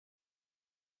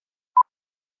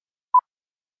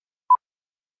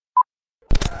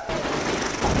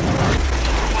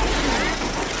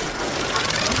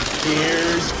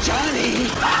Here's Johnny.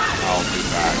 I'll be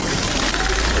back.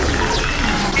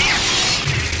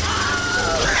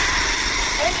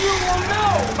 And you will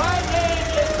know my name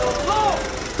is the Lord.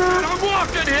 And I'm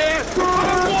walking here.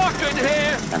 I'm walking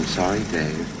here. I'm sorry,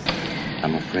 Dave.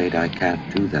 I'm afraid I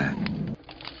can't do that.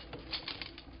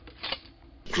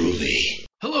 Groovy.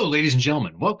 Hello, ladies and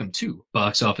gentlemen. Welcome to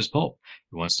Box Office Pulp,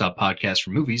 your one-stop podcast for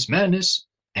movies, madness,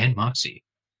 and moxie.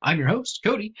 I'm your host,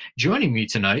 Cody. Joining me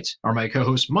tonight are my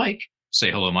co-host, Mike. Say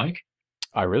hello, Mike.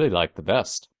 I really like the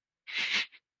vest.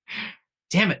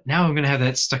 Damn it. Now I'm going to have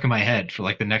that stuck in my head for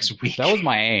like the next week. That was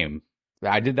my aim.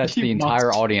 I did that to You the entire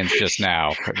must. audience just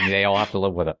now. They all have to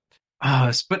live with it.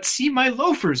 But see my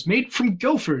loafers made from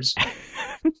gophers.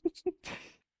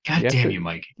 God Yeah, damn you,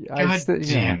 Mike. God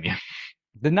damn you.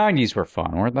 The 90s were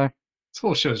fun, weren't they? This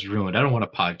whole show's ruined. I don't want a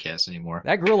podcast anymore.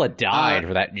 That gorilla died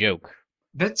for that joke.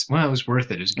 Well, it was worth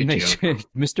it. It was a good joke.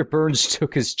 Mr. Burns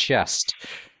took his chest.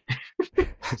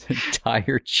 His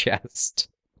entire chest.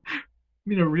 I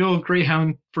mean, a real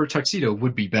greyhound for a tuxedo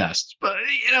would be best. But,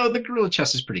 you know, the gorilla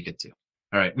chest is pretty good, too.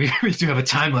 All right, we do have a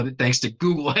time limit thanks to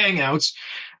Google Hangouts.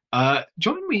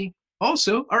 Join me,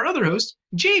 also, our other host,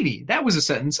 Jamie. That was a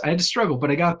sentence. I had to struggle, but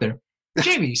I got there.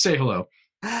 Jamie, say hello.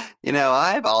 You know,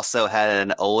 I've also had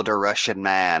an older Russian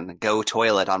man go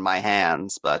toilet on my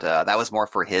hands, but that was more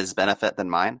for his benefit than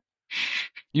mine.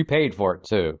 You paid for it,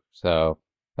 too, so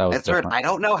that was It's weird. different. I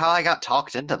don't know how I got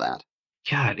talked into that.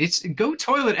 God, go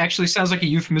toilet actually sounds like a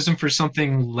euphemism for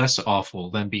something less awful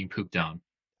than being pooped on.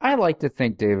 I like to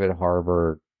think David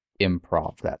Harbour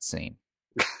improv that scene.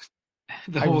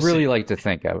 The I whole really scene. like to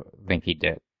think he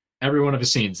did. Every one of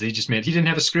his scenes, he didn't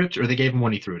have a script, or they gave him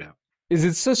one, he threw it out. Is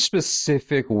it such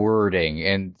specific wording,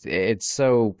 and it's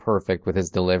so perfect with his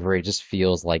delivery. It just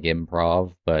feels like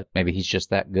improv, but maybe he's just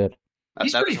that good.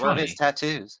 He's Those pretty were funny. his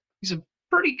tattoos. He's a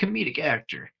pretty comedic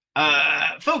actor.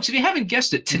 Folks, if you haven't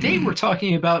guessed it, today we're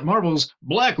talking about Marvel's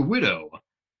Black Widow.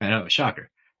 I know, shocker.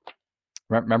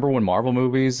 Remember when Marvel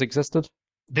movies existed?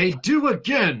 They do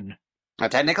again!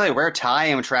 Technically, we're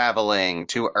time traveling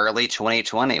to early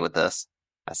 2020 with this.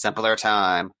 A simpler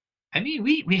time. I mean,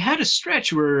 we had a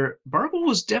stretch where Marvel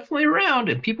was definitely around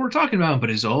and people were talking about him, but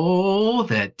it's all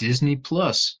that Disney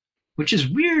Plus, which is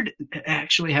weird,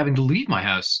 actually having to leave my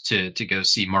house to go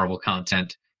see Marvel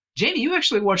content. Jamie, you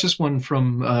actually watched this one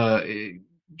from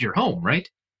your home, right?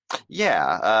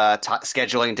 Yeah,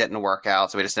 scheduling didn't work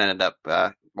out, so we just ended up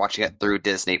watching it through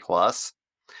Disney Plus,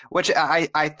 which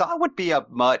I thought would be a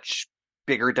much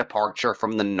bigger departure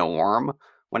from the norm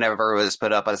whenever it was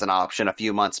put up as an option a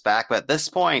few months back. But at this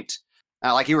point,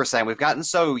 like you were saying, we've gotten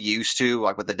so used to,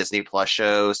 like with the Disney Plus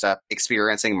shows, to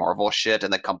experiencing Marvel shit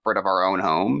in the comfort of our own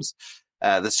homes.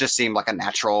 This just seemed like a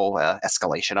natural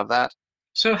escalation of that.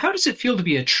 So how does it feel to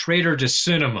be a traitor to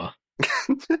cinema?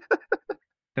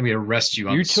 Let me arrest you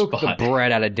on You the took spot. the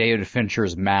bread out of David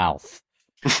Fincher's mouth.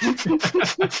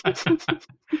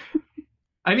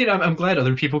 I mean, I'm glad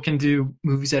other people can do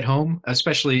movies at home,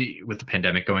 especially with the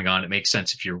pandemic going on. It makes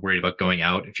sense if you're worried about going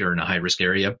out, if you're in a high-risk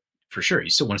area. For sure,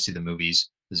 you still want to see the movies.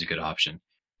 This is a good option.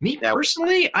 Me,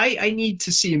 personally, I need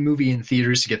to see a movie in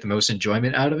theaters to get the most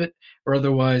enjoyment out of it, or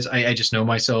otherwise I just know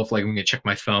myself, like I'm going to check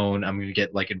my phone, I'm going to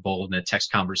get like involved in a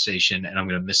text conversation, and I'm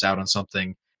going to miss out on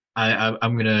something. I'm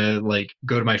going to like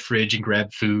go to my fridge and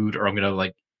grab food, or I'm going to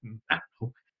like, I don't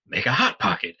know, make a Hot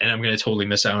Pocket, and I'm going to totally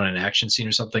miss out on an action scene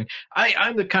or something.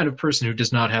 I'm the kind of person who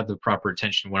does not have the proper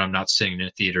attention when I'm not sitting in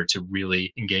a theater to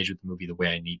really engage with the movie the way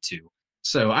I need to.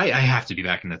 So I have to be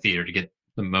back in the theater to get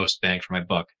the most bang for my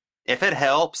buck. If it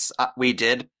helps, we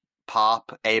did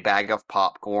pop a bag of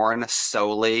popcorn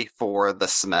solely for the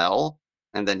smell,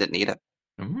 and then didn't eat it.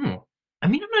 Mm. I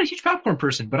mean, I'm not a huge popcorn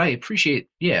person, but I appreciate,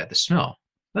 the smell.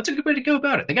 That's a good way to go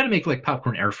about it. They got to make like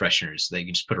popcorn air fresheners that you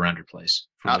can just put around your place.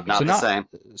 Not the same.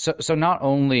 So not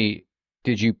only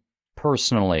did you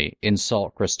personally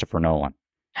insult Christopher Nolan,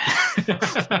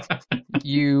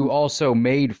 you also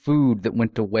made food that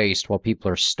went to waste while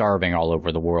people are starving all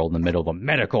over the world in the middle of a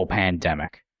medical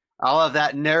pandemic. All of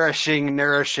that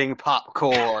nourishing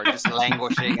popcorn just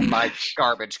languishing in my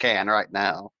garbage can right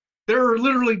now. There are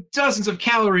literally dozens of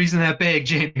calories in that bag,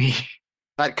 Jamie.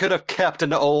 That could have kept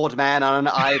an old man on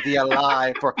an IV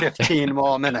alive for 15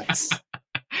 more minutes.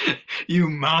 You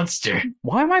monster.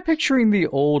 Why am I picturing the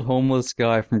old homeless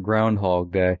guy from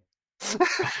Groundhog Day?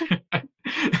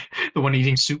 The one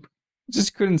eating soup.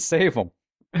 Just couldn't save him.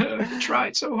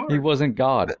 Tried so hard. He wasn't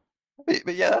God.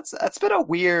 But yeah, that's been a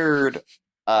weird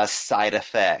side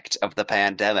effect of the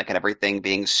pandemic and everything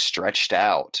being stretched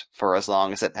out for as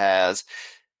long as it has.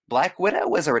 Black Widow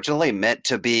was originally meant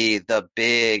to be the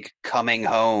big coming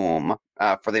home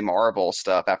for the Marvel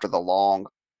stuff after the long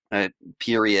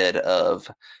period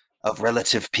of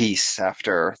relative peace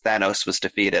after Thanos was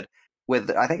defeated.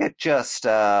 With I think I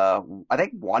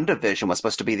think WandaVision was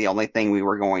supposed to be the only thing we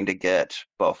were going to get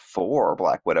before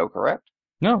Black Widow, correct?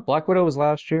 No, Black Widow was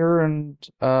last year and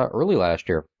early last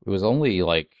year. It was only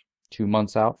like 2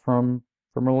 months out from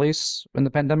release when the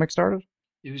pandemic started.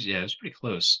 It was pretty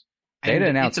close. They didn't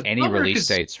And announce it's a any bummer release 'cause-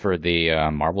 dates for the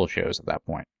Marvel shows at that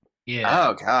point. Yeah.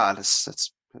 Oh God,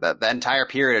 it's that the entire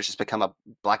period has just become a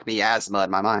black miasma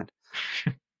in my mind.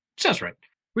 Sounds right.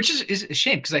 Which is a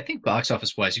shame because I think box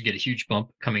office wise, you get a huge bump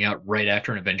coming out right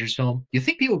after an Avengers film. You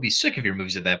think people would be sick of your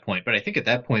movies at that point, but I think at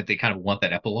that point they kind of want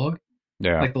that epilogue.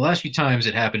 Yeah. Like the last few times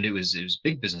it happened, it was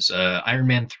big business. Iron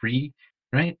Man 3,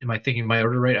 right? Am I thinking my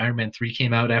order right? Iron Man 3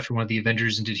 came out after one of the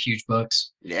Avengers and did huge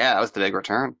bucks. Yeah, that was the big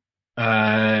return.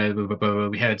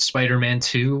 We had Spider-Man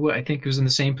 2, I think was in the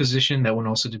same position. That one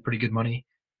also did pretty good money.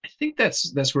 I think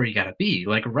that's where you gotta be.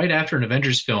 Like right after an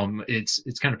Avengers film, it's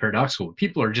kind of paradoxical.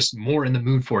 People are just more in the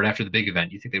mood for it after the big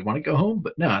event. You think they want to go home,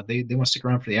 but no, they want to stick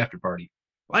around for the after party.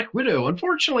 Black Widow,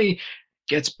 unfortunately,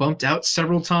 gets bumped out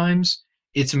several times.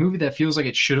 It's a movie that feels like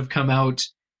it should have come out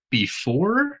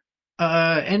before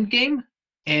Endgame.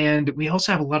 And we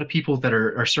also have a lot of people that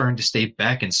are starting to stay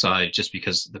back inside just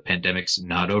because the pandemic's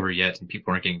not over yet and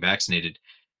people aren't getting vaccinated.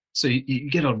 So you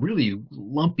get a really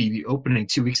lumpy opening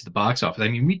 2 weeks at the box office. I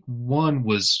mean, week one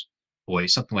was,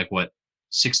 something like what,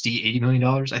 $60, $80 million?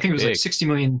 I think it was like 60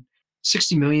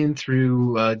 million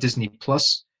through Disney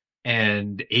Plus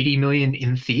and 80 million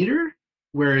in theater.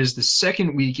 Whereas the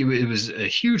second week, it was a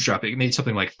huge drop. It made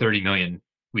something like 30 million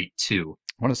week two.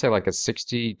 I want to say like a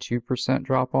 62%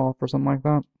 drop off or something like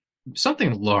that.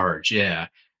 Something large, yeah.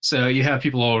 So you have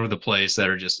people all over the place that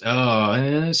are just,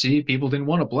 see, people didn't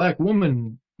want a black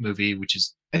woman movie, which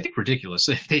is, I think, ridiculous.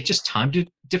 If they just timed it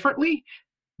differently,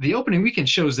 the opening weekend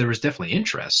shows there was definitely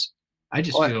interest. I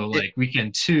just feel like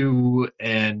weekend two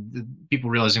and people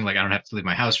realizing like I don't have to leave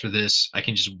my house for this. I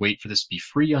can just wait for this to be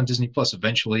free on Disney Plus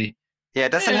eventually. Yeah,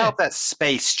 it doesn't help that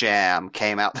Space Jam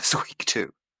came out this week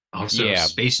too. Also, yeah,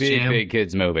 Space Jam, big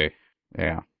kids movie.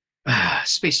 Yeah,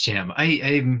 Space Jam.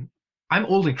 I'm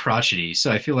old and crotchety,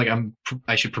 so I feel like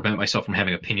I should prevent myself from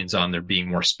having opinions on there being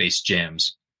more Space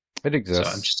Jams. it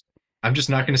exists. So I'm just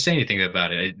not going to say anything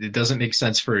about it. It doesn't make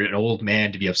sense for an old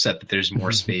man to be upset that there's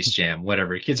more Space Jam.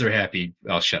 Whatever, kids are happy.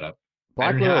 I'll shut up.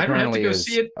 Black I Widow don't have to apparently go is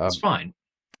see it. It's fine.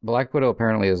 Black Widow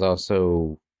apparently is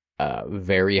also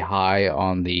very high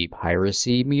on the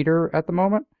piracy meter at the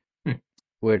moment,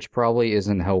 which probably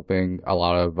isn't helping a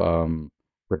lot of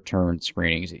return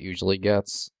screenings it usually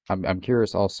gets. I'm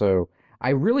curious also. I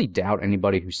really doubt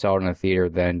anybody who saw it in a theater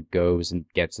then goes and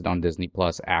gets it on Disney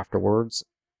Plus afterwards.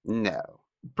 No.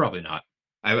 Probably not.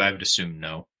 I would assume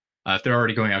no. If they're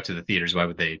already going out to the theaters, why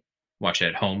would they watch it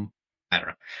at home? I don't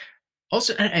know.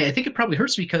 Also, I think it probably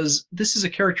hurts because this is a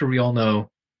character we all know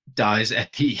dies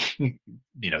at the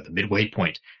the midway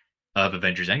point of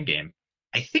Avengers Endgame.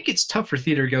 I think it's tough for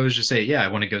theater goers to say, yeah, I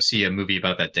want to go see a movie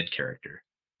about that dead character.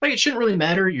 Like, it shouldn't really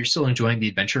matter. You're still enjoying the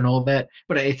adventure and all of that,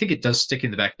 but I think it does stick in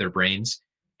the back of their brains.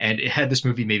 And had this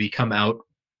movie maybe come out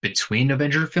between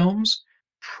Avenger films,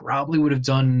 probably would have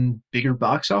done bigger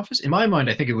box office. In my mind,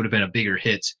 I think it would have been a bigger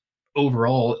hit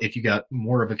overall if you got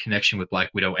more of a connection with Black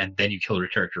Widow and then you killed her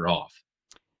character off.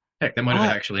 Heck, that might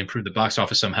have actually improved the box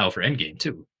office somehow for Endgame,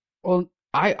 too. Well,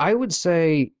 I would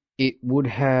say it would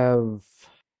have.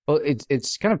 Well,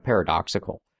 it's kind of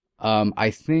paradoxical. I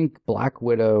think Black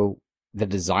Widow, the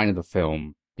design of the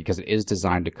film, because it is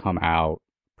designed to come out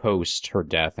post her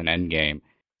death in Endgame,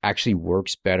 actually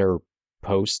works better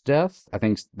post-death. I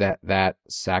think that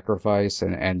sacrifice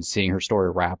and seeing her story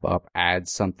wrap up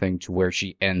adds something to where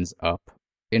she ends up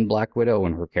in Black Widow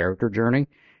and her character journey.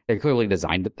 They clearly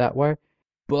designed it that way.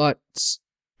 But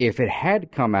if it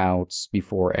had come out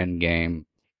before Endgame,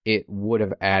 it would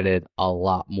have added a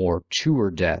lot more to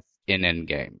her death in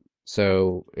Endgame.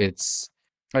 So it's,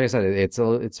 like I said,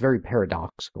 it's very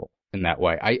paradoxical in that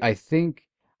way. I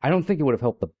don't think it would have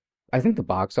helped I think the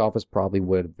box office probably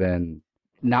would have been,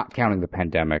 not counting the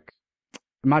pandemic,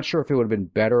 I'm not sure if it would have been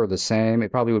better or the same.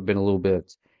 It probably would have been a little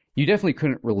bit. You definitely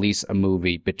couldn't release a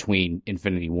movie between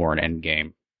Infinity War and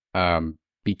Endgame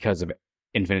because of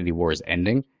Infinity War's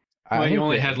ending. Well, you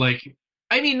only had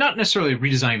not necessarily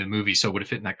redesigning the movie so it would have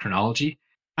fit in that chronology.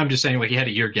 I'm just saying, you had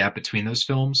a year gap between those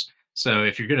films. So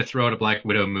if you're going to throw out a Black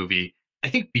Widow movie, I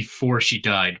think before she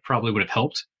died probably would have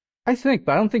helped. I think,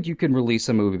 but I don't think you can release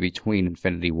a movie between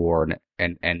Infinity War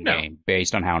and Endgame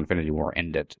based on how Infinity War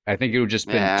ended. I think it would just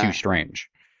been too strange.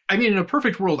 I mean, in a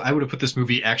perfect world, I would have put this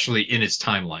movie actually in its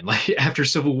timeline. Like after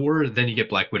Civil War, then you get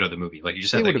Black Widow, the movie. Like you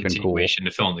just have It that would have been cool. continuation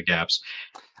to fill in the gaps.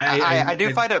 I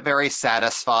do find it very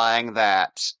satisfying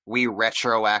that we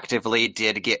retroactively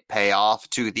did get payoff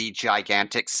to the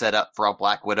gigantic setup for a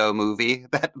Black Widow movie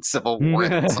that Civil War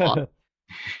is on.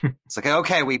 It's like,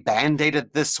 okay, we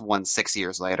band-aided this one 6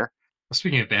 years later.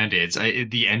 Speaking of Band-Aids,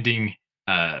 the ending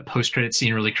post-credit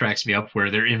scene really cracks me up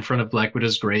where they're in front of Black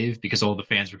Widow's grave because all the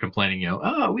fans were complaining,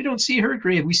 oh, we don't see her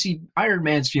grave, we see Iron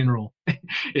Man's funeral.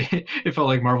 It felt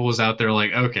like Marvel was out there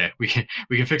like, okay, we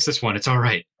can fix this one, it's all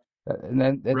right. And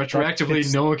then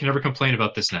Retroactively, no one can ever complain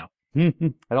about this now.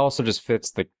 It also just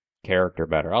fits the character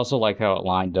better. I also like how it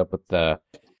lined up with the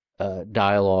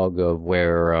dialogue of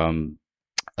where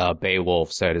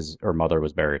Beowulf said her mother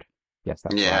was buried. Yes,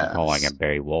 that's why I'm calling him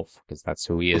Beowulf, because that's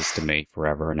who he is to me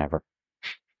forever and ever.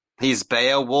 He's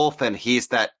Beowulf, and he's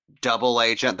that double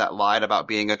agent that lied about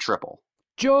being a triple.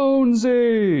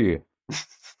 Jonesy!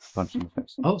 Punch in the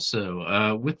face.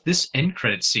 Also, with this end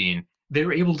credit scene, they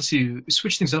were able to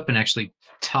switch things up and actually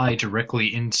tie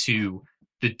directly into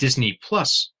the Disney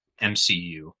Plus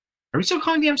MCU. Are we still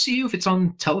calling the MCU if it's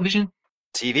on television?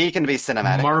 TV can be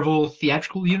cinematic. Marvel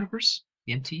Theatrical Universe,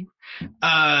 the MTU.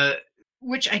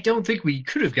 Which I don't think we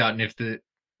could have gotten if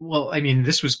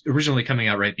this was originally coming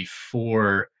out right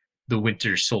before the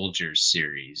Winter Soldier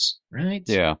series, right?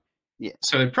 Yeah.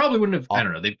 So it probably wouldn't have, I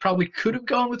don't know, they probably could have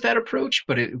gone with that approach,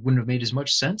 but it wouldn't have made as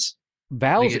much sense.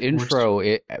 Val's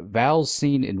Val's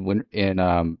scene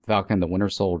in Falcon and the Winter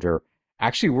Soldier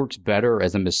actually works better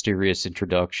as a mysterious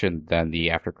introduction than the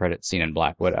after credit scene in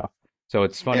Black Widow. So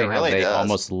it's funny how they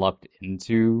almost lucked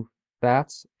into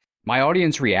that. My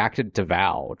audience reacted to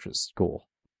Val, which was cool.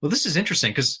 Well, this is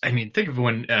interesting because, I mean, think of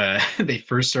when they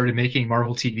first started making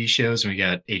Marvel TV shows and we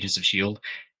got Agents of S.H.I.E.L.D.,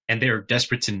 and they were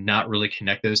desperate to not really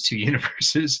connect those two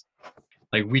universes.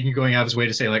 Like, Whedon going out of his way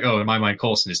to say, like, oh, in my mind,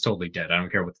 Coulson is totally dead. I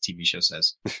don't care what the TV show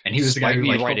says. And he was the guy who,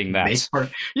 like, writing that.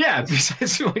 Yeah,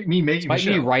 besides, like, me making the show.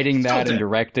 Me writing that and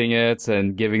directing it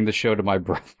and giving the show to my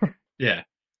brother. Yeah,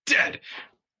 dead.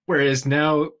 Whereas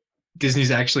now,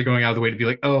 Disney's actually going out of the way to be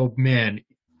like, oh, man,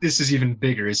 this is even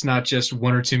bigger. It's not just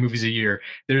 1 or 2 movies a year.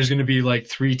 There's going to be, like,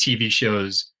 3 TV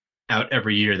shows out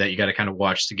every year that you got to kind of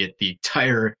watch to get the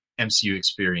entire MCU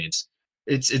experience.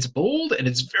 It's bold and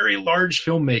it's very large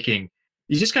filmmaking.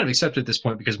 You just kind of accept it at this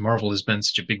point because Marvel has been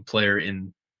such a big player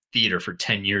in theater for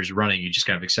 10 years running. You just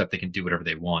kind of accept they can do whatever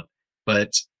they want.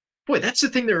 But boy, that's the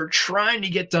thing they were trying to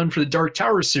get done for the Dark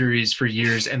Tower series for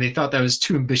years, and they thought that was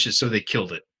too ambitious, so they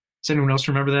killed it. Does anyone else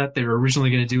remember that? They were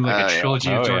originally going to do like a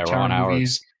trilogy of Dark Tower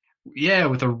movies. Yeah,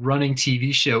 with a running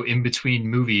TV show in between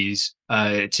movies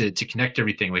to connect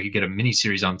everything. Like you get a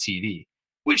miniseries on TV,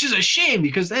 which is a shame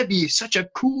because that'd be such a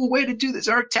cool way to do this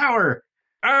Dark Tower.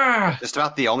 Just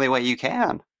about the only way you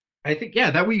can. I think, yeah,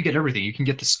 that way you get everything. You can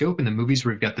get the scope in the movies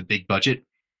where you've got the big budget,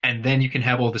 and then you can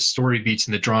have all the story beats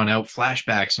and the drawn out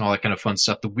flashbacks and all that kind of fun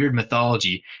stuff. The weird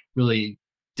mythology really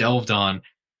delved on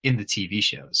in the TV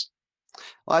shows.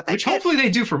 Well, which hopefully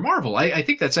they do for Marvel. I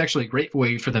think that's actually a great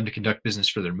way for them to conduct business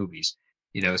for their movies.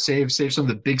 You know, save some of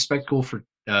the big spectacle for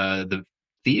the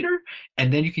theater,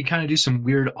 and then you can kind of do some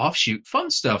weird offshoot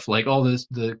fun stuff like all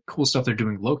the cool stuff they're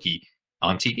doing Loki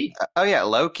on TV. Oh yeah,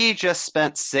 Loki just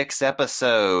spent 6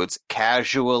 episodes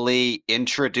casually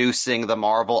introducing the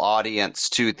Marvel audience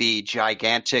to the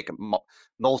gigantic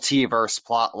multiverse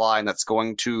plotline that's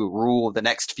going to rule the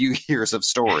next few years of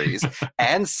stories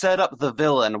and set up the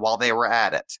villain while they were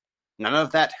at it. None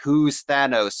of that who's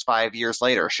Thanos 5 years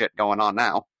later shit going on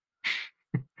now.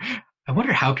 I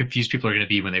wonder how confused people are going to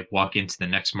be when they walk into the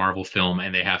next Marvel film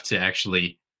and they have to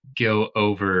actually go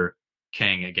over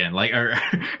Kang again. Like, are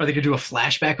they going to do a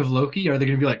flashback of Loki? Or are they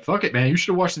going to be like, fuck it, man, you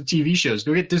should have watched the TV shows.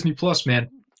 Go get Disney Plus, man.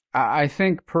 I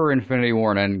think per Infinity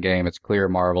War and Endgame, it's clear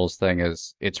Marvel's thing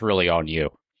is it's really on you.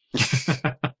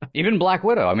 Even Black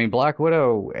Widow. I mean, Black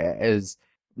Widow, as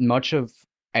much of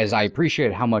as I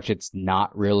appreciate how much it's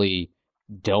not really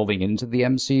delving into the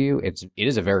MCU, it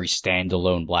is a very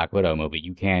standalone Black Widow movie.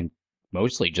 You can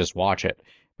mostly just watch it.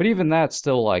 But even that's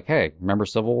still like, hey, remember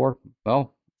Civil War?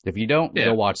 Well, if you don't,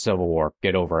 go watch Civil War.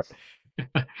 Get over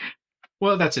it.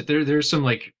 Well, that's it. There's some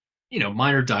like,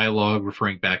 minor dialogue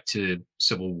referring back to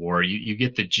Civil War. You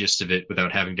get the gist of it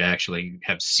without having to actually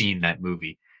have seen that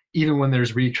movie. Even when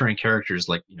there's recurring characters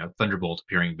like, Thunderbolt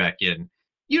appearing back in,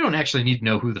 you don't actually need to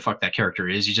know who the fuck that character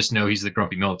is. You just know he's the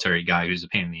grumpy military guy who's a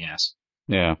pain in the ass.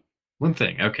 Yeah. One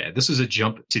thing. Okay. This is a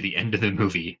jump to the end of the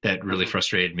movie that really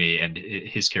frustrated me and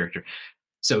his character.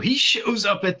 So he shows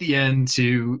up at the end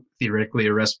to theoretically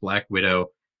arrest Black Widow.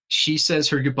 She says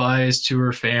her goodbyes to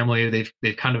her family.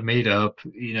 They've kind of made up.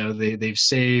 They've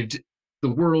saved the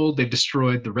world. They've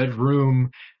destroyed the Red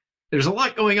Room. There's a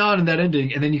lot going on in that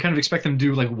ending, and then you kind of expect them to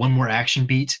do like one more action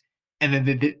beat, and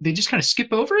then they just kind of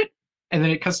skip over it, and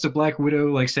then it cuts to Black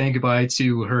Widow like saying goodbye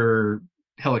to her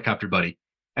helicopter buddy.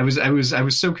 I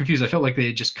was so confused. I felt like they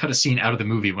had just cut a scene out of the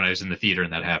movie when I was in the theater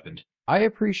and that happened. I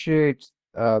appreciate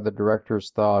the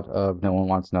director's thought of no one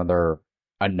wants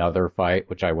another fight,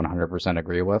 which I 100%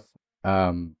 agree with.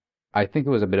 I think it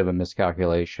was a bit of a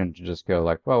miscalculation to just go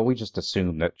like, well, we just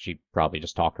assumed that she probably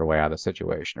just talked her way out of the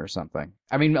situation or something.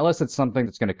 I mean, unless it's something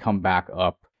that's going to come back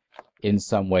up in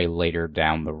some way later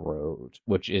down the road,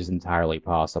 which is entirely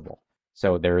possible.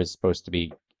 So there is supposed to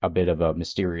be a bit of a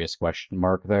mysterious question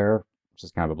mark there, which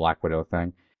is kind of a Black Widow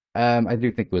thing. I do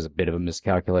think it was a bit of a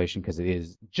miscalculation because it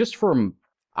is just from,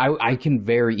 I can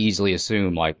very easily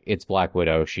assume like it's Black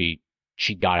Widow. She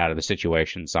got out of the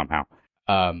situation somehow.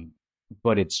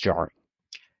 But it's jarring.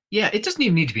 Yeah, it doesn't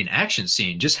even need to be an action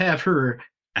scene. Just have her,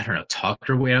 I don't know, talk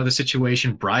her way out of the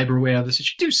situation, bribe her way out of the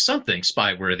situation, do something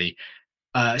spy-worthy.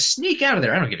 Sneak out of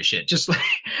there. I don't give a shit. Just like,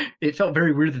 it felt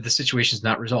very weird that the situation's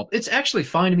not resolved. It's actually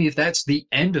fine to me if that's the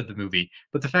end of the movie,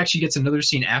 but the fact she gets another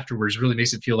scene afterwards really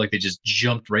makes it feel like they just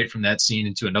jumped right from that scene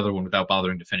into another one without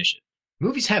bothering to finish it.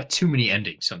 Movies have too many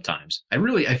endings sometimes. I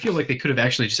feel like they could have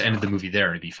actually just ended the movie there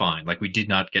and it'd be fine. Like we did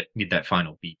not need that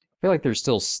final beat. I feel like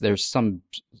there's some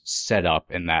setup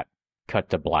in that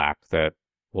cut to black that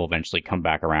will eventually come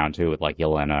back around to with like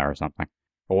Yelena or something,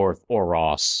 or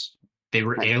Ross. They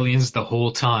were aliens the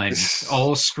whole time,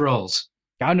 all Skrulls.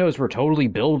 God knows we're totally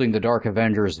building the Dark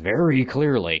Avengers very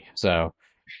clearly. So,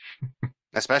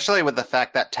 especially with the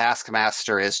fact that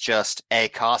Taskmaster is just a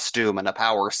costume and a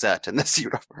power set in this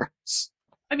universe.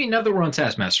 I mean, now that we're on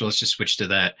Taskmaster, let's just switch to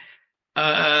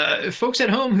that. Folks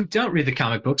at home who don't read the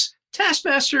comic books,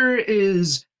 Taskmaster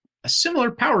is a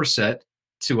similar power set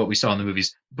to what we saw in the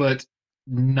movies, but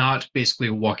not basically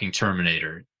a walking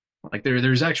Terminator. Like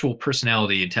there's actual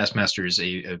personality, and Taskmaster is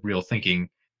a real thinking,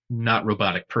 not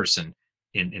robotic person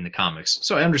in the comics.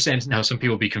 So I understand how some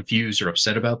people be confused or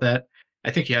upset about that.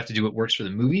 I think you have to do what works for the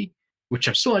movie, which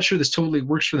I'm still not sure this totally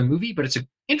works for the movie, but it's an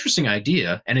interesting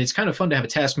idea, and it's kind of fun to have a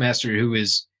Taskmaster who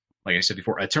is, like I said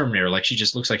before, a Terminator. Like she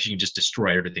just looks like she can just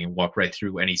destroy everything and walk right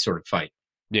through any sort of fight.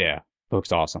 Yeah,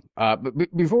 looks awesome.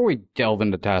 But before we delve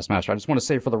into Taskmaster, I just want to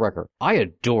say for the record, I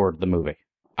adored the movie.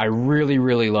 I really,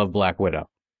 really love Black Widow.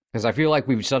 Because I feel like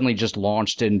we've suddenly just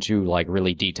launched into like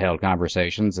really detailed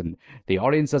conversations, and the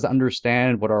audience doesn't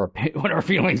understand what our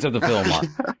feelings of the film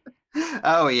are.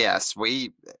 Oh yes,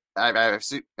 I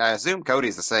assume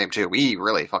Cody's the same too. We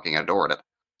really fucking adored it.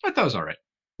 I thought it was all right.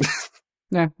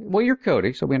 Yeah, well, you're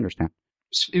Cody, so we understand.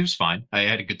 It was fine. I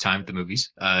had a good time at the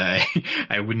movies. I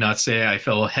would not say I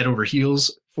fell head over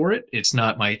heels for it. It's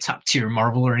not my top tier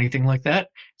Marvel or anything like that.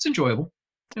 It's enjoyable.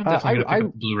 I'm definitely going to pick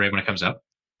up Blu-ray when it comes out.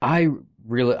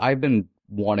 I've been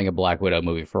wanting a Black Widow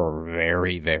movie for a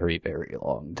very, very, very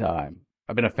long time.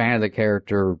 I've been a fan of the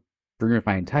character pretty much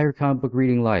my entire comic book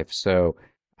reading life, so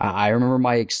I remember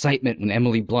my excitement when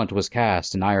Emily Blunt was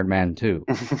cast in Iron Man 2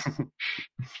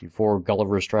 before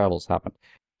Gulliver's Travels happened.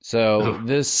 So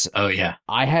yeah,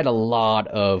 I had a lot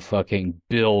of fucking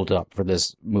build up for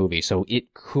this movie, so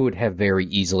it could have very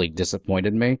easily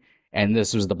disappointed me, and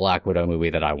this was the Black Widow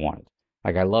movie that I wanted.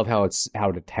 Like, I love how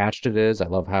detached it is. I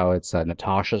love how it's a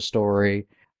Natasha story.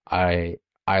 I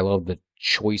love the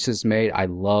choices made. I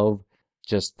love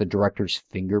just the director's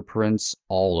fingerprints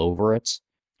all over it.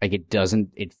 Like,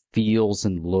 it feels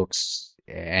and looks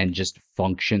and just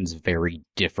functions very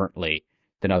differently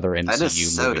than other MCU movies. That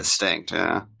is so distinct,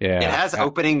 yeah. Yeah. It has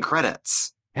opening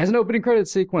credits. It has an opening credit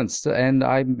sequence, and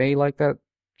I may like that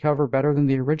cover better than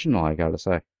the original, I gotta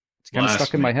say. It's kind of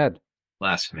stuck in my head.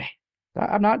 Blasphemy.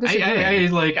 I'm not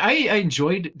disagreeing. I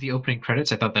enjoyed the opening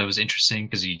credits. I thought that was interesting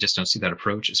because you just don't see that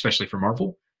approach, especially for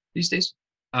Marvel these days.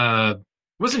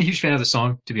 Wasn't a huge fan of the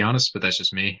song, to be honest, but that's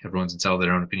just me. Everyone's entitled to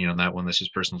their own opinion on that one. That's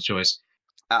just personal choice.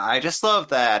 I just love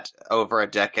that over a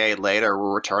decade later,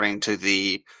 we're returning to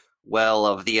the well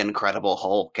of the Incredible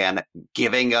Hulk and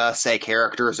giving us a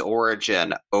character's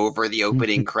origin over the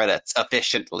opening credits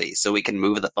efficiently so we can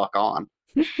move the fuck on.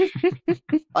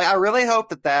 I really hope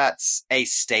that that's a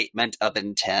statement of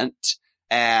intent,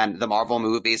 and the Marvel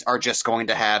movies are just going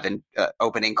to have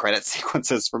opening credit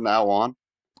sequences from now on.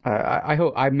 I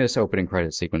hope I miss opening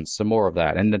credit sequence, some more of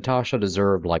that, and Natasha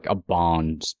deserved like a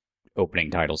Bond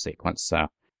opening title sequence. So,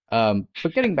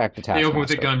 but getting back to Taskmaster, they open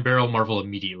with a gun barrel. Marvel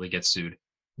immediately gets sued.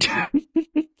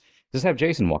 Just have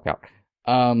Jason walk out.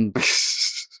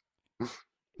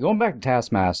 Going back to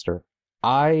Taskmaster,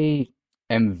 I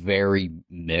am very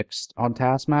mixed on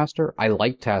Taskmaster. I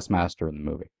like Taskmaster in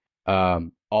the movie.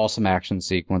 Awesome action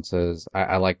sequences.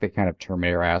 I like the kind of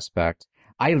Terminator aspect.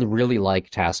 I really like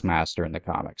Taskmaster in the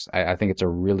comics. I think it's a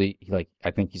really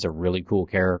I think he's a really cool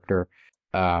character.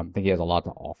 I think he has a lot to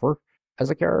offer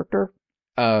as a character,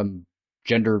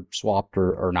 gender swapped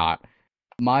or not.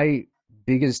 My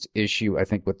biggest issue, I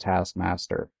think, with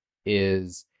Taskmaster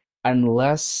is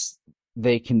unless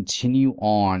they continue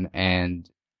on, and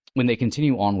when they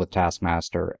continue on with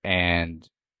Taskmaster, and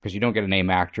because you don't get a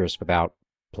name actress without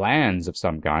plans of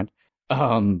some kind.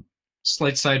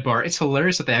 Slight sidebar. It's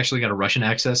hilarious that they actually got a Russian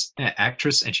actress,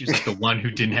 and she's like the one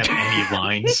who didn't have any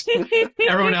lines.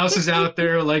 Everyone else is out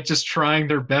there like just trying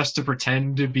their best to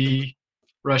pretend to be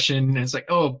Russian. And it's like,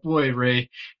 oh boy,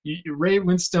 Ray. Ray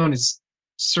Winstone is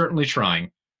certainly trying.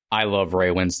 I love Ray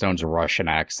Winstone's Russian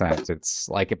accent. It's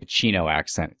like a Pacino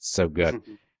accent. It's so good.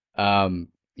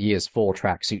 He is full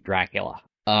tracksuit Dracula.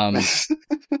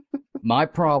 My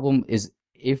problem is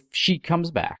if she comes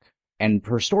back, and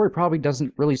her story probably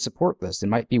doesn't really support this. It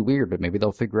might be weird, but maybe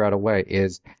they'll figure out a way,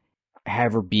 is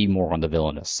have her be more on the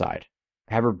villainous side.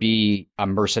 Have her be a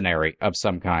mercenary of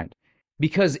some kind.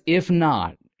 Because if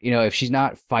not, if she's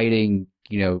not fighting,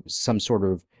 some sort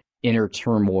of inner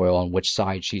turmoil on which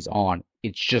side she's on,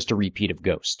 it's just a repeat of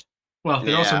Ghost. Well,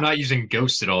 they're also not using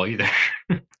Ghost at all either.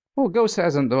 Well, Ghost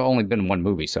hasn't only been one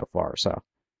movie so far, so.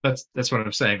 That's what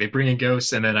I'm saying. They bring in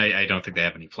Ghost, and then I don't think they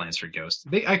have any plans for Ghost.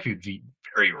 I could be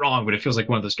very wrong, but it feels like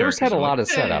one of those characters. Ghost had a lot of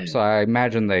setup, so I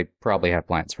imagine they probably have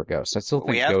plans for Ghost. I still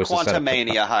think we have Ghost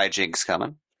Quantumania hijinks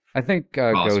coming. I think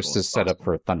Ghost is set up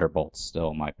for Thunderbolts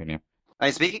still, in my opinion.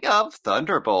 Speaking of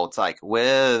Thunderbolts,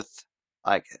 with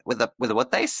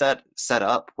what they set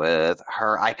up with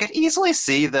her, I could easily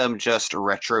see them just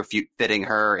retrofitting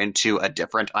her into a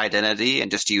different identity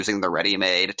and just using the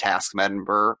ready-made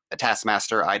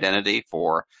Taskmaster identity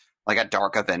for like a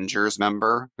Dark Avengers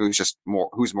member who's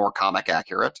more comic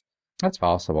accurate. That's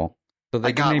possible. So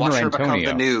they watch her become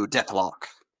the new Deathlock.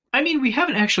 I mean, we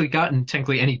haven't actually gotten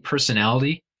technically any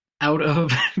personality out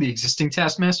of the existing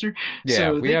Taskmaster. Yeah,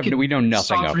 so we know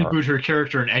nothing of her. Reboot her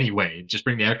character in any way. Just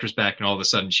bring the actress back, and all of a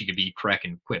sudden she could be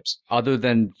cracking quips. Other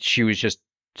than she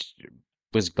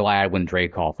was glad when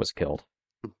Dreykov was killed.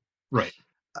 Right.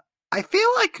 I feel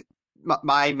like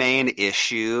my main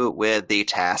issue with the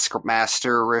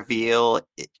Taskmaster reveal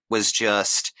was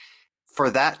just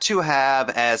for that to have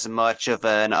as much of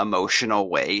an emotional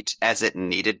weight as it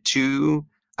needed to.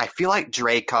 I feel like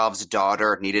Dreykov's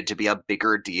daughter needed to be a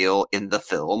bigger deal in the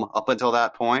film up until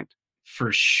that point.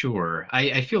 For sure.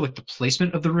 I feel like the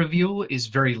placement of the reveal is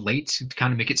very late to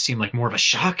kind of make it seem like more of a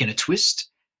shock and a twist,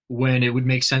 when it would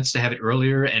make sense to have it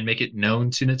earlier and make it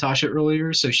known to Natasha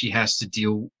earlier, so she has to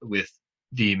deal with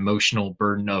the emotional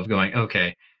burden of going,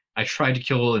 okay, I tried to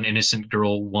kill an innocent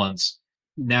girl once,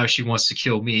 now she wants to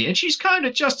kill me, and she's kind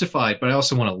of justified, but I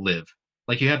also want to live.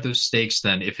 Like, you have those stakes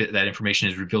then if that information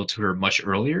is revealed to her much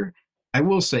earlier. I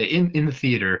will say, in the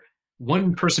theater,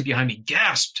 one person behind me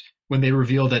gasped when they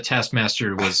revealed that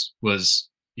Taskmaster was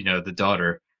the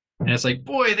daughter. And it's like,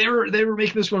 boy, they were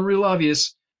making this one real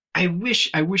obvious. I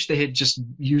wish they had just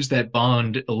used that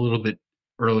bond a little bit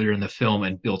earlier in the film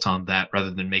and built on that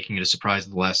rather than making it a surprise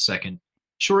at the last second.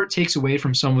 Sure, it takes away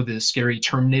from some of the scary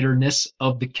Terminator-ness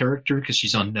of the character because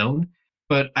she's unknown,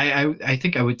 but I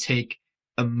think I would take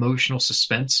emotional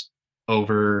suspense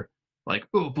over like,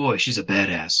 oh boy, she's a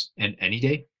badass, and any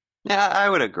day. Yeah, I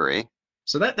would agree.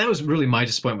 So that was really my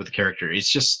disappointment with the character. It's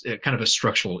just kind of a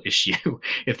structural issue.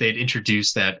 If they'd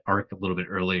introduced that arc a little bit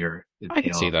earlier, I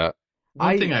can see that.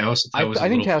 One thing I also thought was I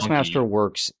think Taskmaster funky.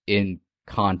 works in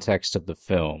context of the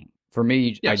film. For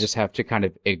me, Yes. I just have to kind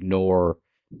of ignore,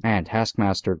 man,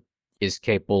 Taskmaster is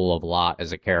capable of a lot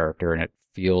as a character, and it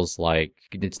feels like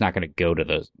it's not going to go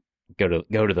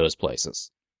to those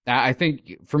places. I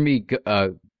think for me,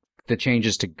 the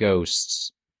changes to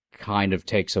Ghosts kind of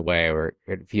takes away, or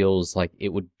it feels like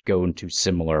it would go into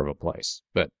similar of a place.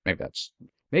 But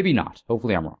maybe not.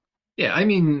 Hopefully, I'm wrong. Yeah, I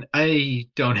mean, I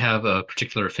don't have a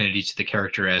particular affinity to the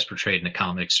character as portrayed in the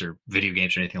comics or video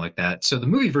games or anything like that. So the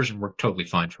movie version worked totally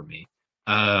fine for me.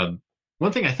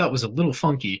 One thing I thought was a little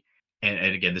funky,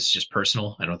 and again, this is just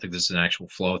personal, I don't think this is an actual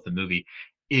flaw with the movie,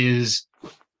 is,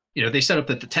 they set up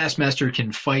that the Taskmaster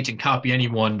can fight and copy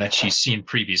anyone that she's seen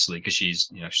previously because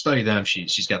she's, studied them,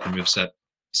 she's got the moveset,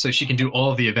 so she can do all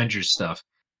of the Avengers stuff.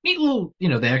 Neat little,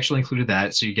 they actually included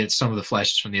that, so you get some of the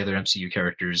flashes from the other MCU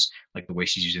characters, like the way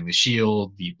she's using the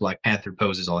shield, the Black Panther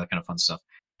poses, all that kind of fun stuff.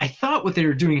 I thought what they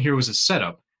were doing here was a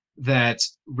setup that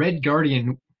Red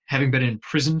Guardian, having been in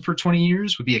prison for 20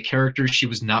 years, would be a character she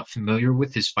was not familiar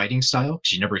with his fighting style.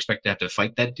 She never expected to have to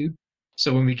fight that dude.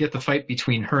 So when we get the fight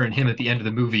between her and him at the end of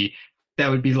the movie, that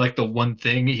would be like the one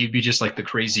thing. He'd be just like the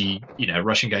crazy,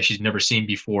 Russian guy she's never seen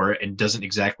before and doesn't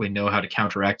exactly know how to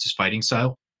counteract his fighting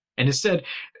style. And instead,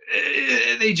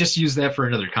 they just use that for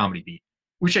another comedy beat,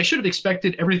 which I should have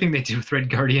expected. Everything they do with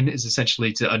Red Guardian is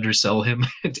essentially to undersell him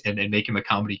and make him a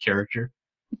comedy character.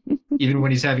 Even when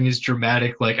he's having his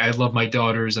dramatic, like, I love my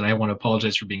daughters and I want to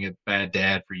apologize for being a bad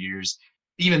dad for years.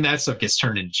 Even that stuff gets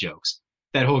turned into jokes.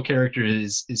 That whole character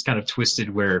is kind of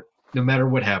twisted where no matter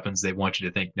what happens, they want you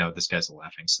to think, no, this guy's a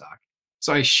laughing stock.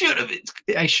 So I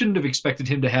shouldn't have expected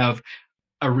him to have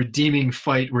a redeeming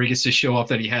fight where he gets to show off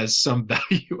that he has some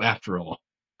value after all.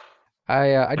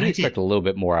 I did expect a little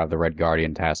bit more out of the Red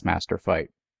Guardian Taskmaster fight,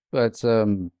 but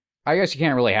I guess you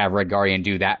can't really have Red Guardian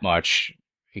do that much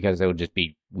because it would just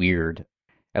be weird,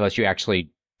 unless you actually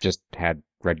just had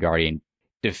Red Guardian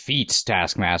defeat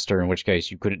Taskmaster, in which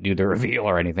case you couldn't do the reveal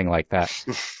or anything like that.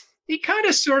 He kind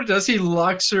of sort of does. He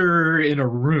locks her in a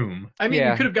room. I mean,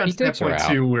 Yeah, you could have gotten he to that takes her point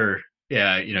out. too where,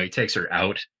 he takes her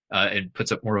out and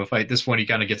puts up more of a fight. This one, he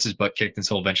kind of gets his butt kicked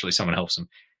until eventually someone helps him.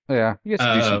 Yeah, you get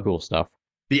to do some cool stuff.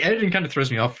 The editing kind of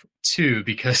throws me off too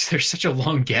because there's such a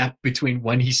long gap between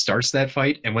when he starts that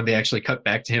fight and when they actually cut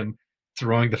back to him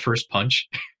throwing the first punch.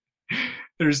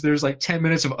 There's like 10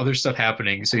 minutes of other stuff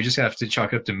happening, so you just have to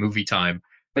chalk it up to movie time.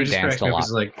 They It just danced cracks me a up. lot.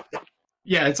 It's like,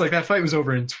 yeah, it's like that fight was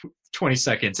over in 20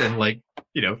 seconds and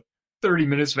 30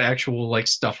 minutes of actual like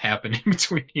stuff happened in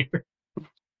between here.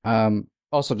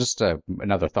 Also, just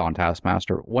another thought on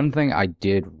Taskmaster. One thing I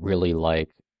did really like,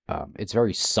 it's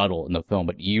very subtle in the film,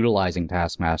 but utilizing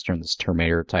Taskmaster in this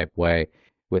Terminator type way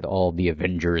with all the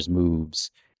Avengers moves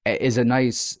is a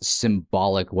nice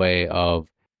symbolic way of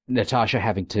Natasha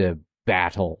having to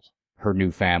battle her new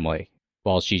family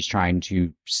while she's trying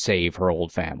to save her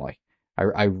old family.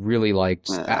 I really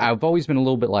liked... I've always been a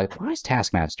little bit like, why is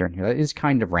Taskmaster in here? That is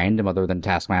kind of random, other than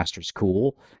Taskmaster's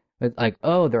cool. But like,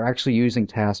 oh, they're actually using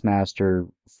Taskmaster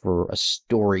for a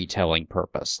storytelling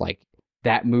purpose. Like,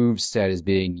 that moveset is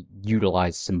being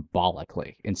utilized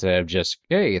symbolically instead of just,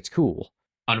 hey, it's cool.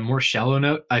 On a more shallow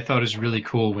note, I thought it was really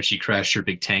cool when she crashed her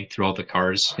big tank through all the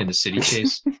cars in the city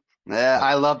chase.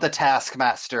 I love the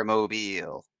Taskmaster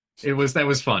mobile. That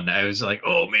was fun. I was like,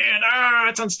 oh man,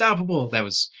 it's unstoppable. That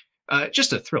was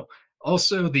just a thrill.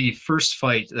 Also, the first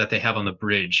fight that they have on the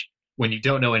bridge, when you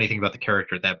don't know anything about the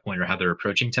character at that point or how they're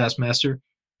approaching Taskmaster,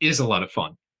 is a lot of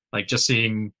fun. Like, just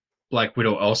seeing Black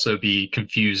Widow also be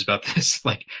confused about this.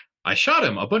 Like, I shot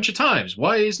him a bunch of times.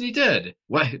 Why isn't he dead?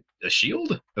 What? A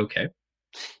shield? Okay.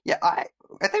 Yeah, I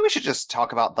think we should just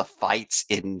talk about the fights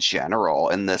in general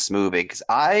in this movie, because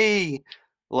I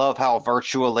love how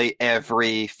virtually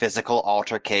every physical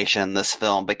altercation in this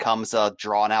film becomes a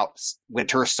drawn-out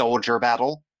Winter Soldier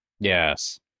battle.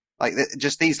 Yes. Like,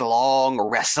 just these long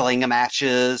wrestling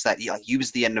matches that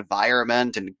use the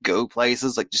environment and go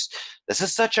places. Like, just, this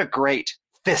is such a great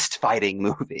fist-fighting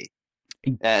movie.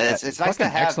 It's nice to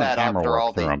have that after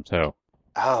all the... them too.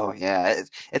 Oh, yeah.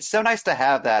 It's so nice to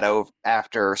have that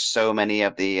after so many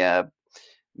of the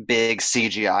big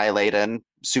CGI-laden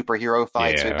superhero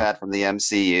fights we've had from the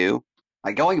MCU.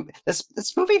 Like,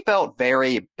 this movie felt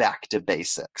very back to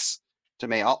basics to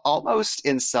me, almost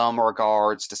in some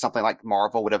regards to something like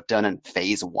Marvel would have done in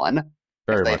Phase 1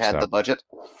 if they'd had the budget.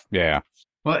 Yeah.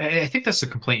 Well, I think that's the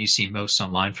complaint you see most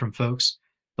online from folks.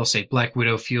 They'll say Black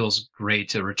Widow feels great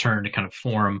to return to kind of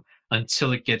form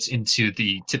until it gets into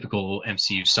the typical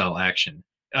MCU style action.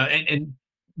 And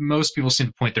most people seem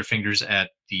to point their fingers at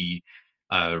the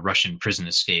Russian prison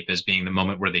escape as being the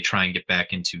moment where they try and get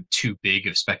back into too big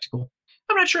of spectacle.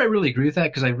 I'm not sure I really agree with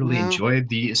that because I really enjoyed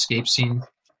the escape scene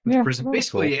with the prison.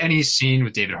 Basically, any scene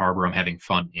with David Harbour I'm having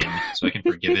fun in, so I can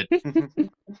forgive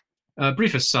it.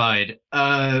 Brief aside,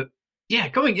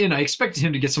 going in, I expected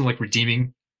him to get some like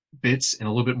redeeming bits and a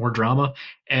little bit more drama,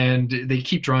 and they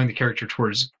keep drawing the character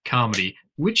towards comedy,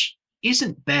 which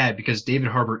isn't bad because David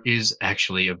Harbour is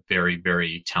actually a very,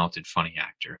 very talented, funny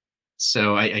actor.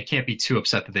 So I can't be too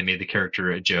upset that they made the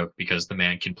character a joke because the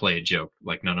man can play a joke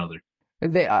like none other.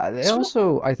 They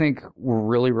also, I think, were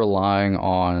really relying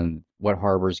on what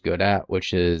Harbour's good at,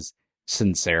 which is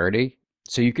sincerity.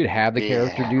 So you could have the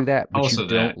character do that, but also you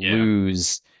don't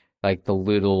lose like the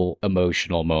little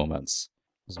emotional moments.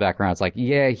 His background's like,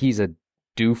 yeah, he's a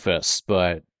doofus,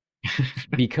 but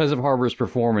because of Harbour's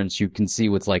performance, you can see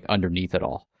what's like underneath it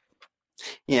all.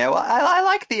 Yeah, well, I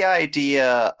like the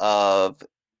idea of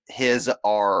his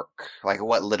arc, like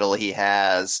what little he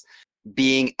has,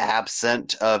 being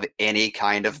absent of any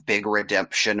kind of big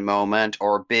redemption moment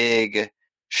or big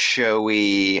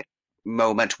showy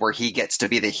moment where he gets to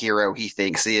be the hero he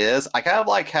thinks he is. I kind of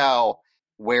like how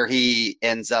where he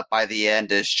ends up by the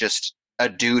end is just a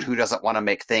dude who doesn't want to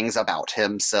make things about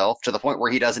himself, to the point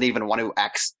where he doesn't even want to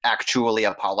actually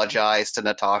apologize to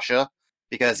Natasha,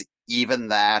 because even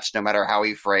that, no matter how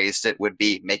he phrased it, would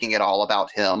be making it all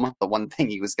about him, the one thing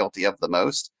he was guilty of the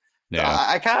most. Yeah.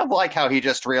 I kind of like how he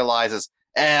just realizes,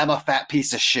 I'm a fat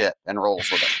piece of shit, and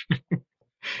rolls with it.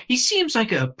 He seems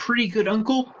like a pretty good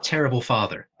uncle, terrible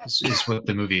father, is what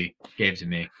the movie gave to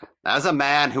me. As a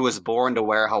man who was born to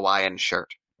wear a Hawaiian